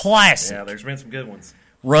 Classic. Yeah, there's been some good ones.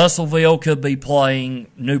 Russellville could be playing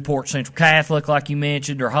Newport Central Catholic, like you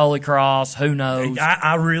mentioned, or Holy Cross. Who knows?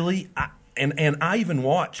 I really even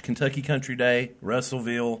watched Kentucky Country Day,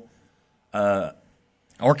 Russellville.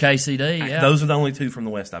 Or KCD, yeah. Those are the only two from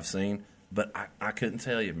the West I've seen, but I couldn't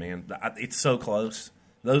tell you, man. It's so close.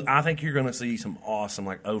 I think you're going to see some awesome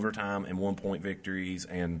like overtime and 1-point victories,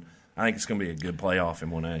 and I think it's going to be a good playoff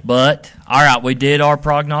in 1A. But, all right, we did our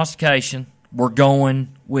prognostication. We're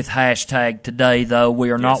going with hashtag today, though.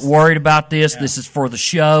 We are not worried about this. Yeah. This is for the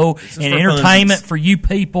show and for entertainment funsies. for you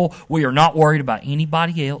people. We are not worried about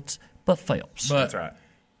anybody else but Phelps. That's right.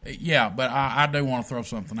 Yeah, but I do want to throw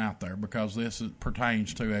something out there because this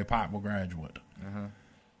pertains to a Pikeville graduate.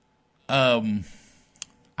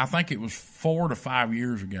 I think it was 4 to 5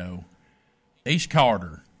 years ago, East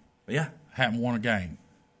Carter Yeah. hadn't won a game,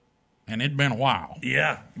 and it'd been a while.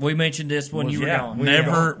 Yeah. We mentioned this when you were gone.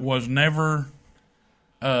 Was never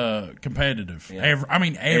competitive. Yeah. Ever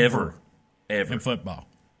Ever. in football.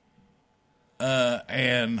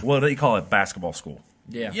 And What do you call it? Basketball school.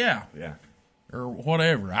 Yeah. yeah, Yeah. or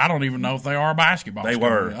whatever. I don't even know if they are a basketball. They school.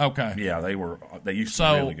 were. Okay. Yeah, they were. They used to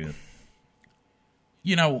So- be really good.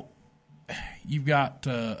 You know, you've got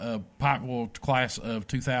a Pikeville class of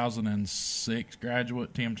 2006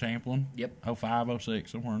 graduate, Tim Champlin. Yep. 05,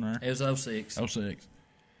 06, somewhere in there. It was 06. 06.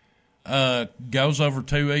 Goes over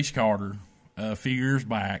to East Carter a few years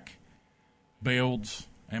back, builds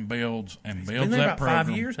and builds and builds Been there that about program.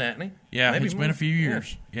 5 years, hasn't he? Yeah, Maybe it's more. been a few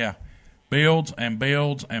years. Yeah. Builds and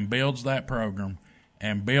builds and builds that program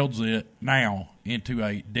and builds it now into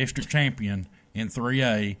a district champion in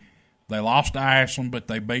 3A. They lost to Ashland, but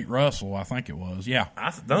they beat Russell, I think it was. Yeah.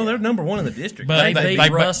 No, they're number one in the district. But They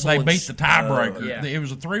beat Russell they and- beat the tiebreaker. yeah. It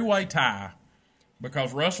was a 3-way tie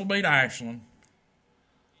because Russell beat Ashland,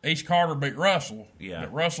 East Carter beat Russell, Yeah.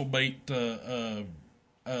 but Russell beat Ashland.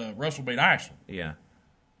 Yeah.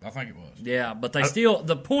 I think it was. Yeah, but they still –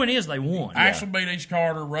 the point is they won. Ashland beat East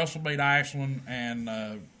Carter, Russell beat Ashland, and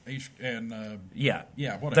Yeah.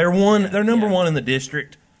 whatever. They're number one in the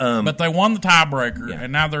district. But they won the tiebreaker, Yeah.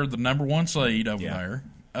 and now they're the number 1 seed over Yeah.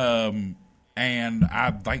 there. And I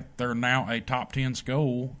think they're now a top 10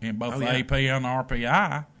 school in both the yeah. AP and the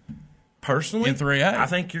RPI. Personally, In 3A. I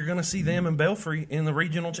think you're going to see them in Belfry in the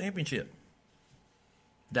regional championship.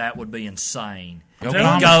 That would be insane. Go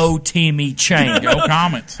Go Timmy Champ. Go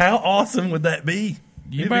Comets. How awesome would that be?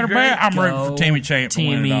 You It'd better be great. bet I'm rooting Go for Timmy Champ to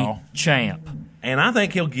win it Timmy all. Champ. And I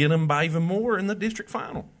think he'll get them by even more in the district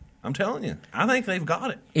final. I'm telling you. I think they've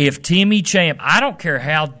got it. If Timmy Champ, I don't care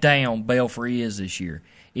how down Belfry is this year.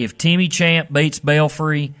 If Timmy Champ beats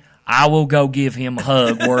Belfry, I will go give him a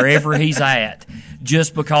hug wherever he's at.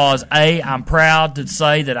 Just because, A, I'm proud to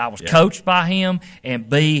say that I was coached by him, and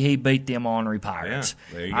B, he beat them ornery Pirates.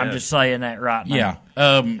 Yeah, there you I'm go. just saying that right now.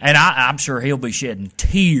 Yeah. And I'm sure he'll be shedding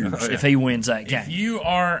tears if he wins that game. If you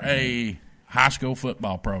are a high school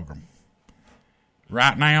football program,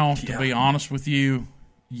 right now, to be honest with you,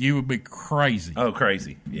 you would be crazy. Oh,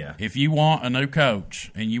 crazy. Yeah. If you want a new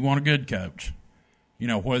coach and you want a good coach, you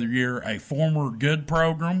know, whether you're a former good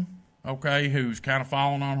program, okay, who's kind of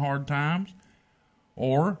fallen on hard times,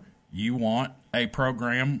 or you want a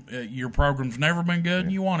program, your program's never been good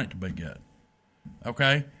and you want it to be good,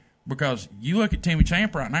 okay? Because you look at Timmy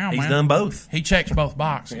Champ right now, He's man. done both. He checks both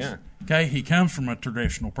boxes. Yeah. Okay, he comes from a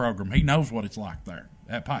traditional program. He knows what it's like there.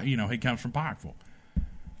 He comes from Pikeville.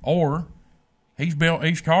 Or he's built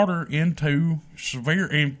East Carter into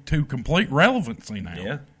complete relevancy now.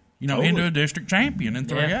 Yeah. You know, Totally. into a district champion in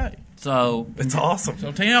 3A. Yeah. So It's awesome.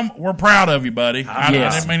 So, Tim, we're proud of you, buddy. I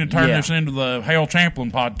Yes. didn't mean to turn Yeah. this into the Hale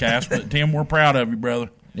Champlin podcast, but, Tim, we're proud of you, brother.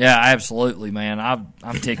 yeah, absolutely, man. I'm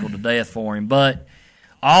tickled to death for him. But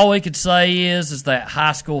all we could say is that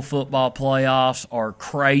high school football playoffs are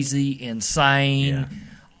crazy, insane, Yeah.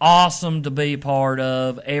 awesome to be a part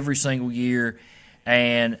of every single year.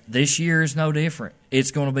 And this year is no different. It's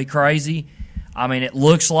going to be crazy. I mean, it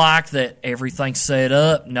looks like that everything's set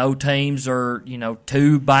up. No teams are,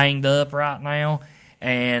 too banged up right now,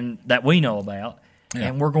 and that we know about. Yeah.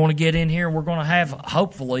 And we're going to get in here. And we're going to have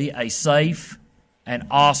hopefully a safe and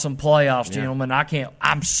awesome playoffs, gentlemen.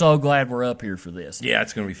 I'm so glad we're up here for this. Yeah,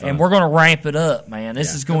 it's going to be fun. And we're going to ramp it up, man.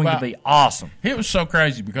 This Yeah. is going to be awesome. It was so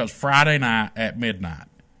crazy because Friday night at midnight,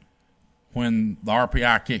 when the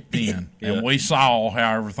RPI kicked in, Yeah. and we saw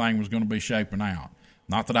how everything was going to be shaping out.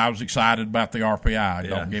 Not that I was excited about the RPI,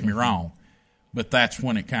 don't get me wrong, but that's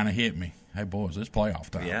when it kind of hit me. Hey, boys, it's playoff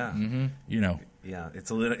time. Yeah. Yeah, it's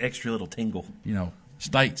a little extra little tingle.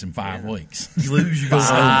 States in 5 weeks. You lose, you go home.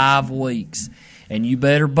 5 weeks. And you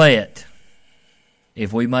better bet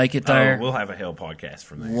if we make it there, We'll have a Hell podcast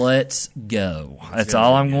from there. let's go. That's go.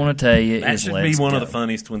 all I'm going to tell you. That is should let's be one go. of the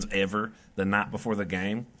funniest ones ever. The night before the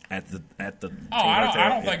game at the. Oh, I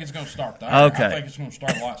don't think it's going to start there. Okay. I think it's going to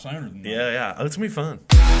start a lot sooner than that. Yeah. Oh, it's gonna be fun.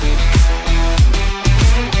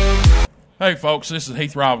 Hey, folks, this is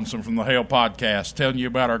Heath Robinson from the Hale Podcast, telling you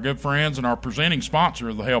about our good friends and our presenting sponsor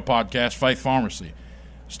of the Hale Podcast, Faith Pharmacy.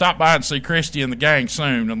 Stop by and see Christy and the gang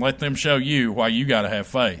soon and let them show you why you got to have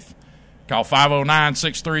faith. Call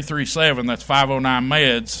 509-6337, that's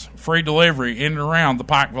 509-MEDS, free delivery in and around the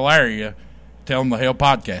Pikeville area. Tell them the Hale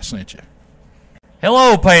Podcast sent you.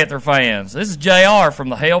 Hello, Panther fans. This is JR from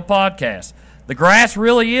the Hale Podcast. The grass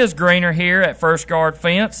really is greener here at First Guard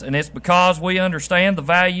Fence, and it's because we understand the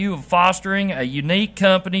value of fostering a unique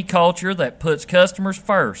company culture that puts customers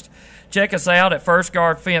first. Check us out at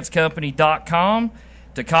firstguardfencecompany.com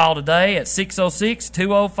to call today at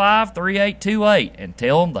 606-205-3828 and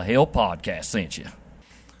tell them the Hale Podcast sent you.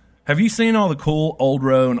 Have you seen all the cool Old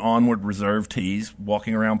Row and Onward Reserve tees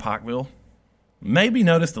walking around Pikeville? Maybe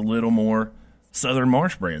noticed a little more Southern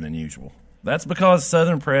Marsh brand than usual. That's because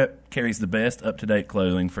Southern Prep carries the best up-to-date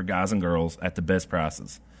clothing for guys and girls at the best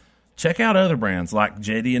prices. Check out other brands like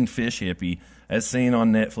Jetty and Fish Hippie as seen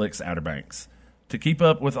on Netflix Outer Banks. To keep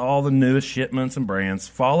up with all the newest shipments and brands,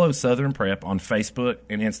 follow Southern Prep on Facebook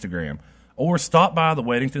and Instagram, or stop by the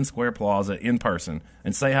Weddington Square Plaza in person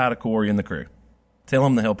and say hi to Corey and the crew. Tell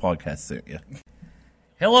them the Hell Podcast sent you.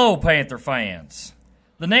 Hello, Panther fans.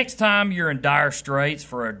 The next time you're in dire straits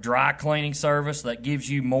for a dry cleaning service that gives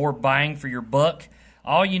you more bang for your buck,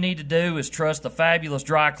 all you need to do is trust the fabulous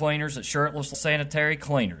dry cleaners at Shirtless Sanitary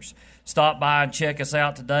Cleaners. Stop by and check us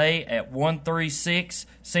out today at 136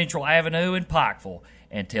 Central Avenue in Pikeville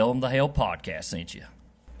and tell them the Hell Podcast sent you.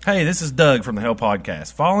 Hey, this is Doug from the Hell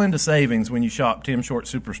Podcast. Fall into savings when you shop Tim Short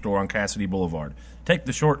Superstore on Cassidy Boulevard. Take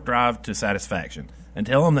the short drive to satisfaction and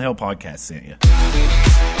tell them the Hell Podcast sent you.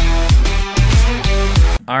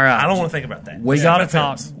 All right. I don't want to think about that. We Yeah, got to about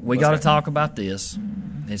talk. films. We What's got to that? talk about this.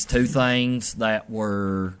 It's two things that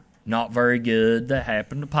were not very good that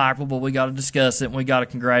happened to Pikeville, but we got to discuss it. And we got to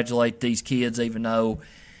congratulate these kids, even though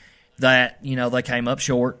that they came up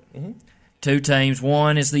short. Mm-hmm. Two teams.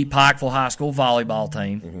 One is the Pikeville High School volleyball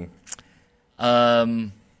team. Mm-hmm.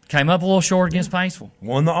 Came up a little short against Paintsville.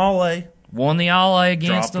 Won the All-A. Won the All-A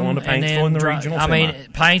against Dropped them. one to and Paintsville then in the regional semi.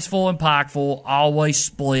 Paintsville and Pikeville always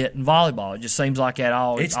split in volleyball. It just seems like that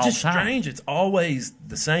all It's all just the time. strange. It's always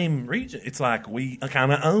the same region. It's like we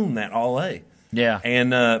kind of own that All-A. Yeah.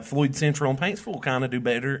 And Floyd Central and Paintsville kind of do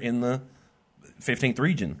better in the 15th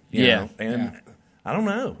region. You Yeah. know? And I don't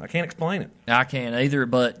know. I can't explain it. I can't either,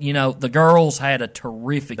 but the girls had a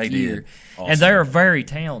terrific They year, did. and Awesome. they're a very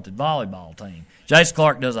talented volleyball team. Jace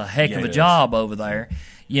Clark does a heck Yeah, of a he does. job over there,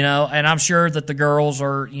 and I'm sure that the girls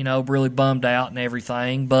are really bummed out and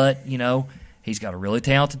everything, but he's got a really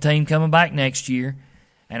talented team coming back next year,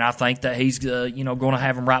 and I think that he's going to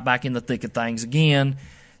have them right back in the thick of things again.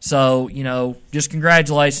 So, just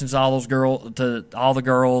congratulations to all the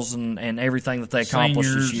girls and everything that they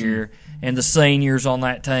accomplished this Seniors year, and the seniors on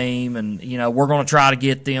that team, and we're going to try to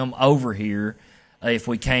get them over here if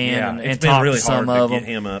we can, It's and been talk really to some hard of to them. get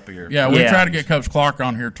him up here. Yeah, we Yeah. tried to get Coach Clark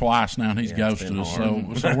on here twice now, and he's it's ghosted been us.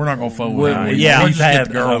 hard. So we're not going to fool We- with him. yeah. We'll He's just get had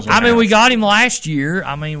the girls. the I on. mean, we got him last year.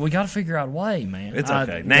 I mean, we got to figure out a way, man. It's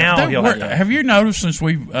okay. Now Dude, he'll we're- have to. have you noticed since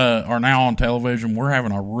we are now on television, we're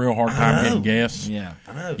having a real hard time know. getting guests? Yeah.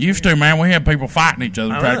 I know. Used to, man, we had people fighting each other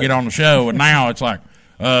to I try to know. get on the show, and now it's like,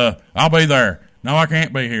 I'll be there. No, I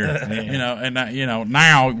can't be here. You know, and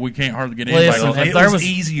now we can't hardly get Listen, anybody. if It there was was-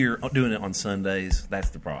 easier doing it on Sundays. That's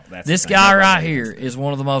the problem. This guy right here is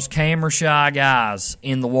one of the most camera shy guys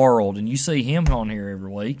in the world, and you see him on here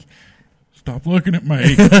every week. Stop looking at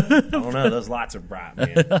me. I don't know. Those lights are bright,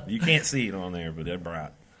 man. You can't see it on there, but they're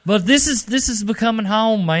bright. But this is becoming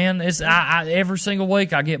home, man. It's I every single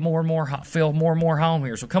week I get more and more feel more and more home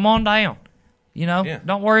here. So come on down, Yeah.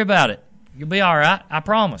 Don't worry about it. You'll be all right, I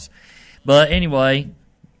promise. But anyway,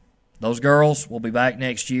 those girls will be back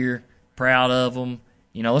next year. Proud of them.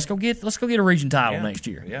 Let's go get a region title next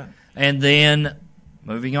year. Yeah. And then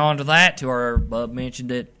moving on to that, to our Bub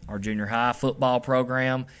mentioned it, our junior high football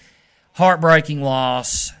program, heartbreaking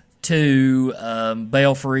loss to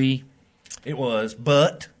Belfry. It was,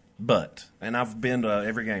 but, and I've been to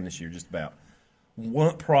every game this year, just about.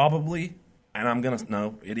 Probably, and I'm gonna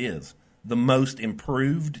no, it is the most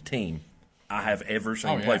improved team I have ever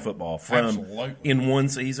seen play football in one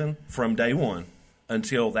season from day one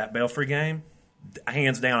until that Belfry game.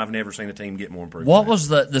 Hands down, I've never seen a team get more improved. What was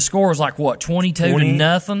the score? Was like what 22 to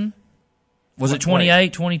nothing? Was it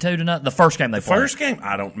 28, 22 to nothing? The first game they played. First game,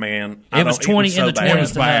 I don't, man. It was 20 in the 20s. It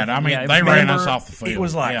was bad. I mean, they ran us off the field. It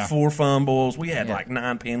was like 4 fumbles. We had like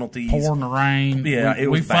 9 penalties. Pouring the rain. Yeah,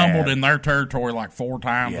 we fumbled bad. in their territory like 4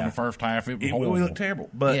 times in the first half. It was horrible. We looked terrible.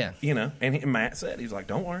 But, and Matt said, he's like,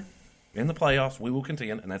 don't worry. In the playoffs, we will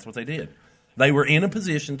contend, and that's what they did. They were in a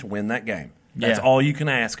position to win that game. That's all you can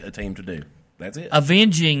ask a team to do. That's it.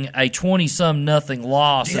 Avenging a 20-some nothing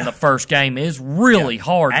loss in the first game is really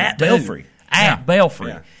hard at to do. Belfry. At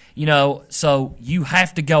Belfry. Yeah. So you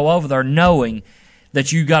have to go over there knowing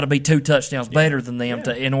that you got to be 2 touchdowns better than them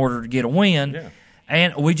in order to get a win. Yeah.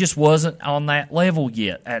 And we just wasn't on that level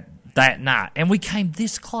yet at that night. And we came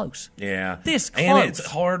this close. Yeah. This close. And it's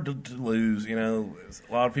hard to lose. A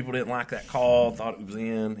lot of people didn't like that call, thought it was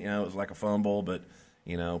in. It was like a fumble. But,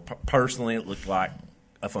 personally, it looked like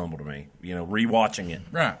a fumble to me, rewatching it.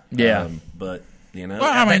 Right. Yeah. But, well,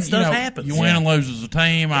 I mean, that stuff happens. You win and lose as a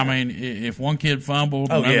team. I mean, if one kid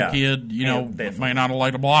fumbled, another kid, may not have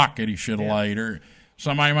laid a block that he should have laid, or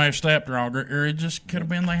somebody may have stepped wrong, or it just could have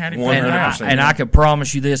been they had it figured out. And I could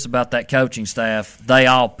promise you this about that coaching staff. They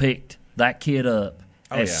all picked that kid up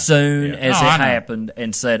as soon as it happened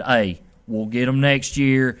and said, hey, we'll get him next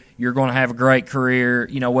year. You're going to have a great career.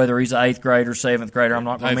 Whether he's an 8th grader, 7th grader, I'm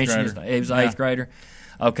not going to mention his name. He was an 8th grader.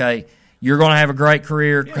 Okay. You're going to have a great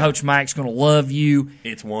career. Yeah. Coach Mack's going to love you.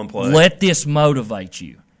 It's one play. Let this motivate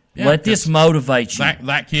you. Yeah, let this motivate you.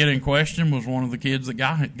 That kid in question was one of the kids that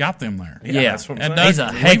got them there. Yeah, that's what I'm saying. He's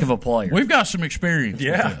a heck of a player. We've got some experience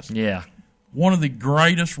with this. Yeah. One of the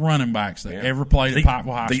greatest running backs that ever played at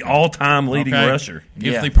Pikeville High School. The all-time leading rusher.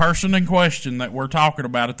 If the person in question that we're talking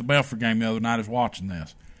about at the Belfry game the other night is watching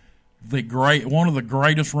this, one of the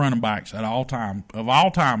greatest running backs of all time at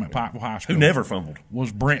Pikeville High School, who never fumbled,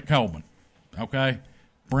 was Brent Coleman. Okay,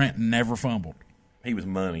 Brent never fumbled. He was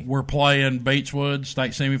money. We're playing Beechwood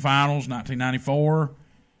state semifinals, 1994.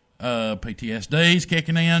 PTSD's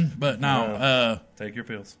kicking in, but no. Take your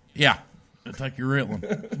pills. Yeah, take your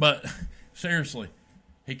Ritalin. But seriously,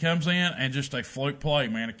 he comes in and just a fluke play,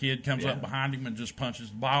 man. A kid comes up behind him and just punches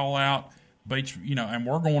the ball out. Beats, and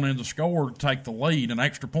we're going in to score to take the lead. An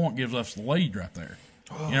extra point gives us the lead right there.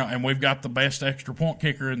 And we've got the best extra point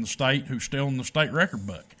kicker in the state, who's still in the state record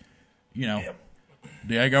book.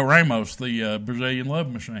 Diego Ramos, the Brazilian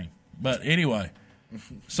love machine. But anyway,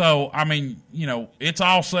 so, I mean, it's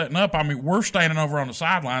all setting up. I mean, we're standing over on the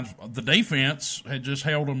sidelines. The defense had just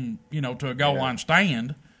held them, to a goal line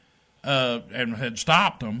stand and had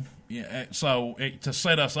stopped them. So, to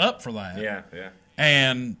set us up for that. Yeah.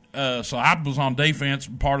 And so I was on defense,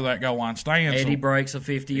 part of that goal line stand. Eddie breaks a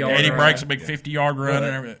 50-yard run. Eddie breaks a big 50-yard run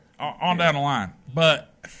and everything, on down the line.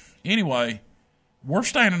 But anyway, we're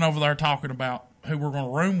standing over there talking about who we're going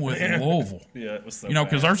to room with in Louisville. Yeah, it was so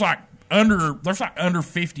because there's like under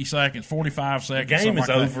 50 seconds, 45 seconds. The game is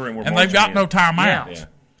like over, and they've got no timeouts. Yeah.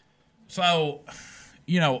 So,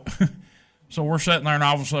 so we're sitting there, and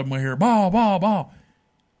all of a sudden we hear ball, ball, ball.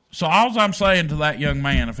 So all I'm saying to that young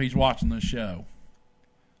man, if he's watching this show,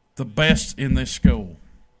 the best in this school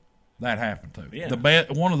that happened to. Yeah.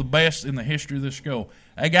 One of the best in the history of this school.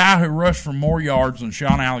 A guy who rushed for more yards than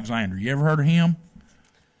Sean Alexander. You ever heard of him?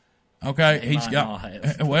 Okay, he's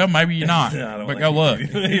got. Well, maybe you're not, but go look.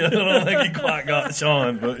 I don't think he quite got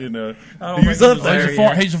Sean, but he was up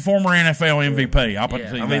there. He's a former NFL MVP. I'll put it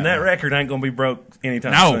to you. I mean, that record ain't going to be broke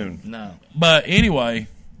anytime soon. No. But anyway,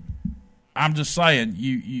 I'm just saying,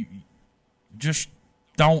 you just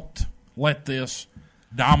don't let this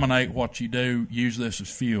dominate what you do. Use this as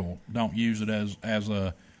fuel. Don't use it as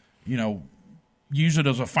a, use it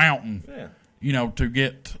as a fountain. Yeah. to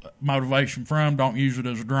get motivation from. Don't use it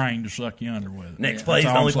as a drain to suck you under with it. Next play is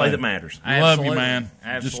the only play that matters. I love you, Absolutely. man.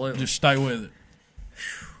 Absolutely. Just stay with it.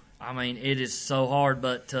 I mean, it is so hard,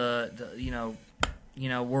 but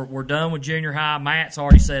we're done with junior high. Matt's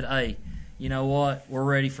already said, "Hey, you know what? We're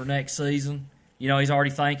ready for next season." He's already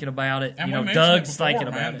thinking about it. And we mentioned Doug's it before, thinking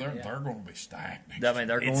man, about it. They're going to be stacked. I mean,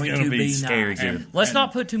 they're It's going gonna to be be scary nice. good. Let's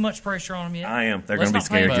not put too much pressure on them yet. I am. They're Let's going to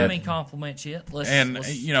be not pay scary too good. many compliments yet. Let's,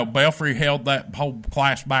 Belfry held that whole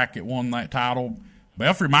class back that won that title.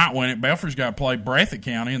 Belfry might win it. Belfry's got to play Breathitt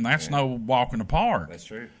County, and that's no walk in the park. That's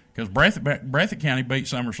true. Because Breathitt County beat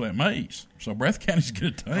Somerset Mayes. So Breathitt County's a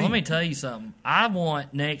good team. Let me tell you something. I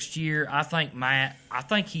want next year, I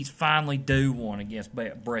think he's finally due one against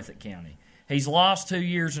Breathitt County. He's lost 2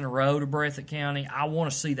 years in a row to Breathitt County. I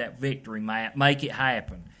want to see that victory, Matt. Make it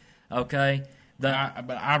happen. Okay? But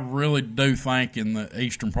I really do think in the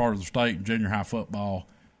eastern part of the state in junior high football,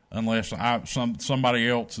 unless somebody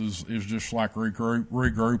else is just like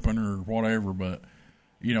regrouping or whatever, but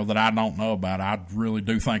that I don't know about, I really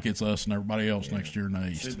do think it's us and everybody else next year in the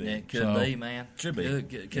East. It could be, man. Should be.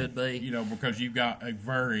 Could be. Because you've got a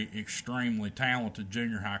very extremely talented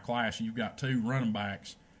junior high class. You've got 2 running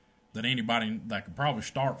backs that anybody that could probably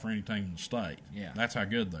start for any team in the state. Yeah. That's how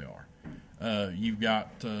good they are. You've got,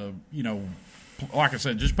 like I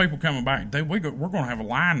said, just people coming back. We're going to have a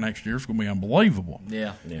line next year. It's going to be unbelievable.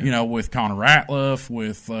 Yeah. With Connor Ratliff,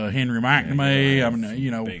 with Henry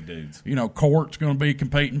McNamee. Big dudes. Court's going to be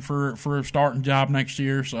competing for a starting job next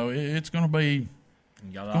year. So it's going to be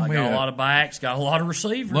Got a lot of backs, got a lot of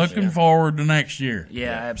receivers. looking forward to next year. Yeah,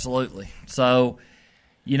 absolutely. So,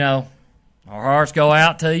 our hearts go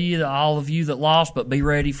out to you, to all of you that lost, but be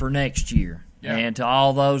ready for next year. Yeah. And to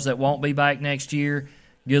all those that won't be back next year,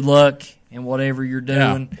 good luck in whatever you're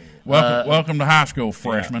doing. Welcome to high school,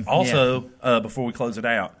 freshman. Also, before we close it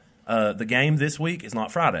out, the game this week is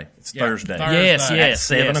not Friday. It's Thursday. Yes, At yes.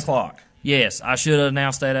 7 yes. o'clock. Yes, I should have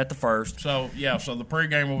announced that at the first. So the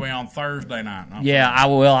pregame will be on Thursday night. Yeah, I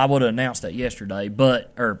will. I would have announced that yesterday,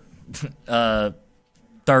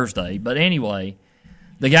 Thursday. But anyway,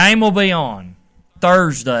 the game will be on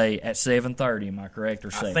Thursday at 7:30. Am I correct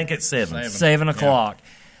or 7? I think it's 7. 7 o'clock.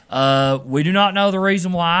 We do not know the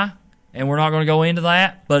reason why, and we're not going to go into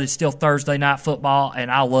that. But it's still Thursday night football,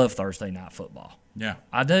 and I love Thursday night football. Yeah.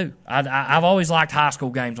 I do. I've always liked high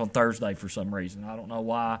school games on Thursday for some reason. I don't know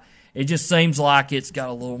why. It just seems like it's got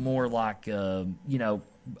a little more like, a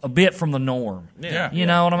bit from the norm. Yeah. You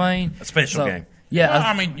know what I mean? A special game.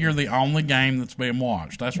 Yeah. Well, you're the only game that's being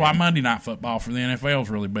watched. That's why Monday Night Football for the NFL is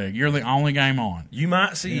really big. You're the only game on. You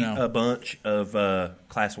might see a bunch of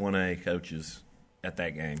Class 1A coaches at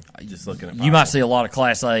that game. Just looking at you might see a lot of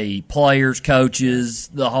Class A players, coaches,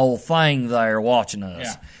 the whole thing there watching us.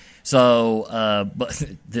 Yeah. So, but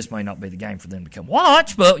this may not be the game for them to come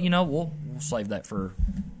watch, but, we'll save that for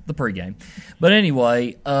the pregame. But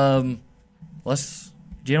anyway,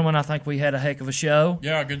 gentlemen, I think we had a heck of a show.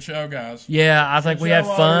 Yeah, good show, guys. Yeah, I think we had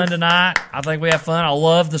fun tonight. I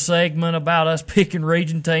love the segment about us picking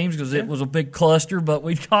region teams because it was a big cluster, but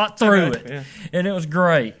we got through it, and it was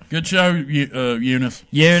great. Good show, Eunice.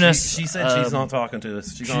 Eunice. She said she's not talking to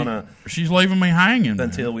us. She's leaving me hanging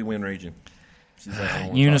until we win region.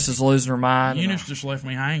 Eunice is losing her mind. Eunice just left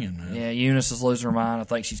me hanging, man. Yeah, Eunice is losing her mind. I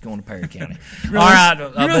think she's going to Perry County. All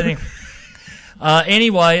right.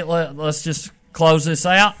 Anyway, let's just close this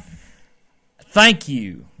out. Thank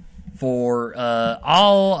you for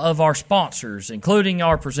all of our sponsors, including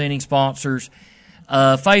our presenting sponsors,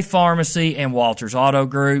 Faith Pharmacy and Walters Auto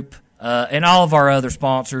Group, and all of our other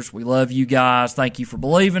sponsors. We love you guys. Thank you for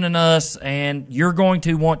believing in us, and you're going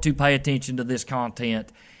to want to pay attention to this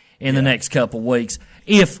content in the next couple weeks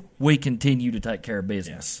if we continue to take care of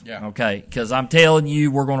business. Yeah. Okay? Because I'm telling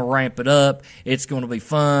you, we're going to ramp it up. It's going to be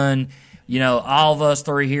fun. All of us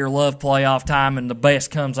three here love playoff time, and the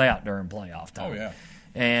best comes out during playoff time. Oh, yeah.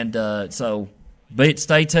 And so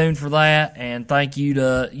stay tuned for that, and thank you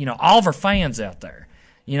to, all of our fans out there.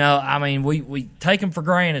 We take them for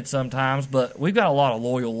granted sometimes, but we've got a lot of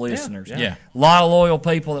loyal listeners. Yeah. A lot of loyal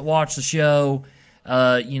people that watch the show.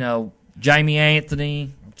 Jamie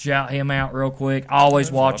Anthony, shout him out real quick,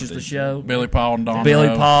 always watches the show. Billy Paul and Dom Billy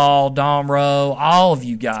Rowe. Paul, Dom Rowe, all of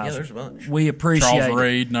you guys. Yeah, there's a bunch. We appreciate Charles it.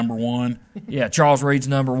 Reed, number 1. Yeah, Charles Reed's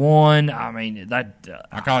number 1. I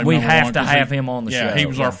call him we number have 1 to 'cause have him on the show. Yeah, he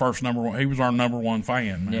was our first number 1. He was our number 1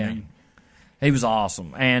 fan, man. Yeah. He was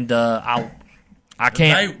awesome. And I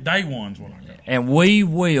can't. Day one's what I got. And we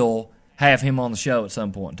will have him on the show at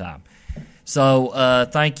some point in time. So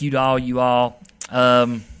thank you to all you all.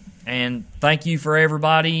 And thank you for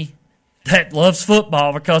everybody that loves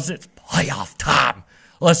football because it's playoff time.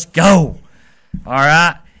 Let's go. All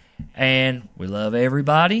right. And we love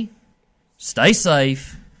everybody. Stay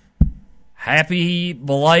safe. Happy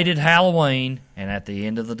belated Halloween. And at the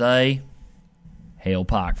end of the day, Hail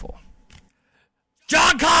Pikeville.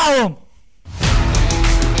 John Collum!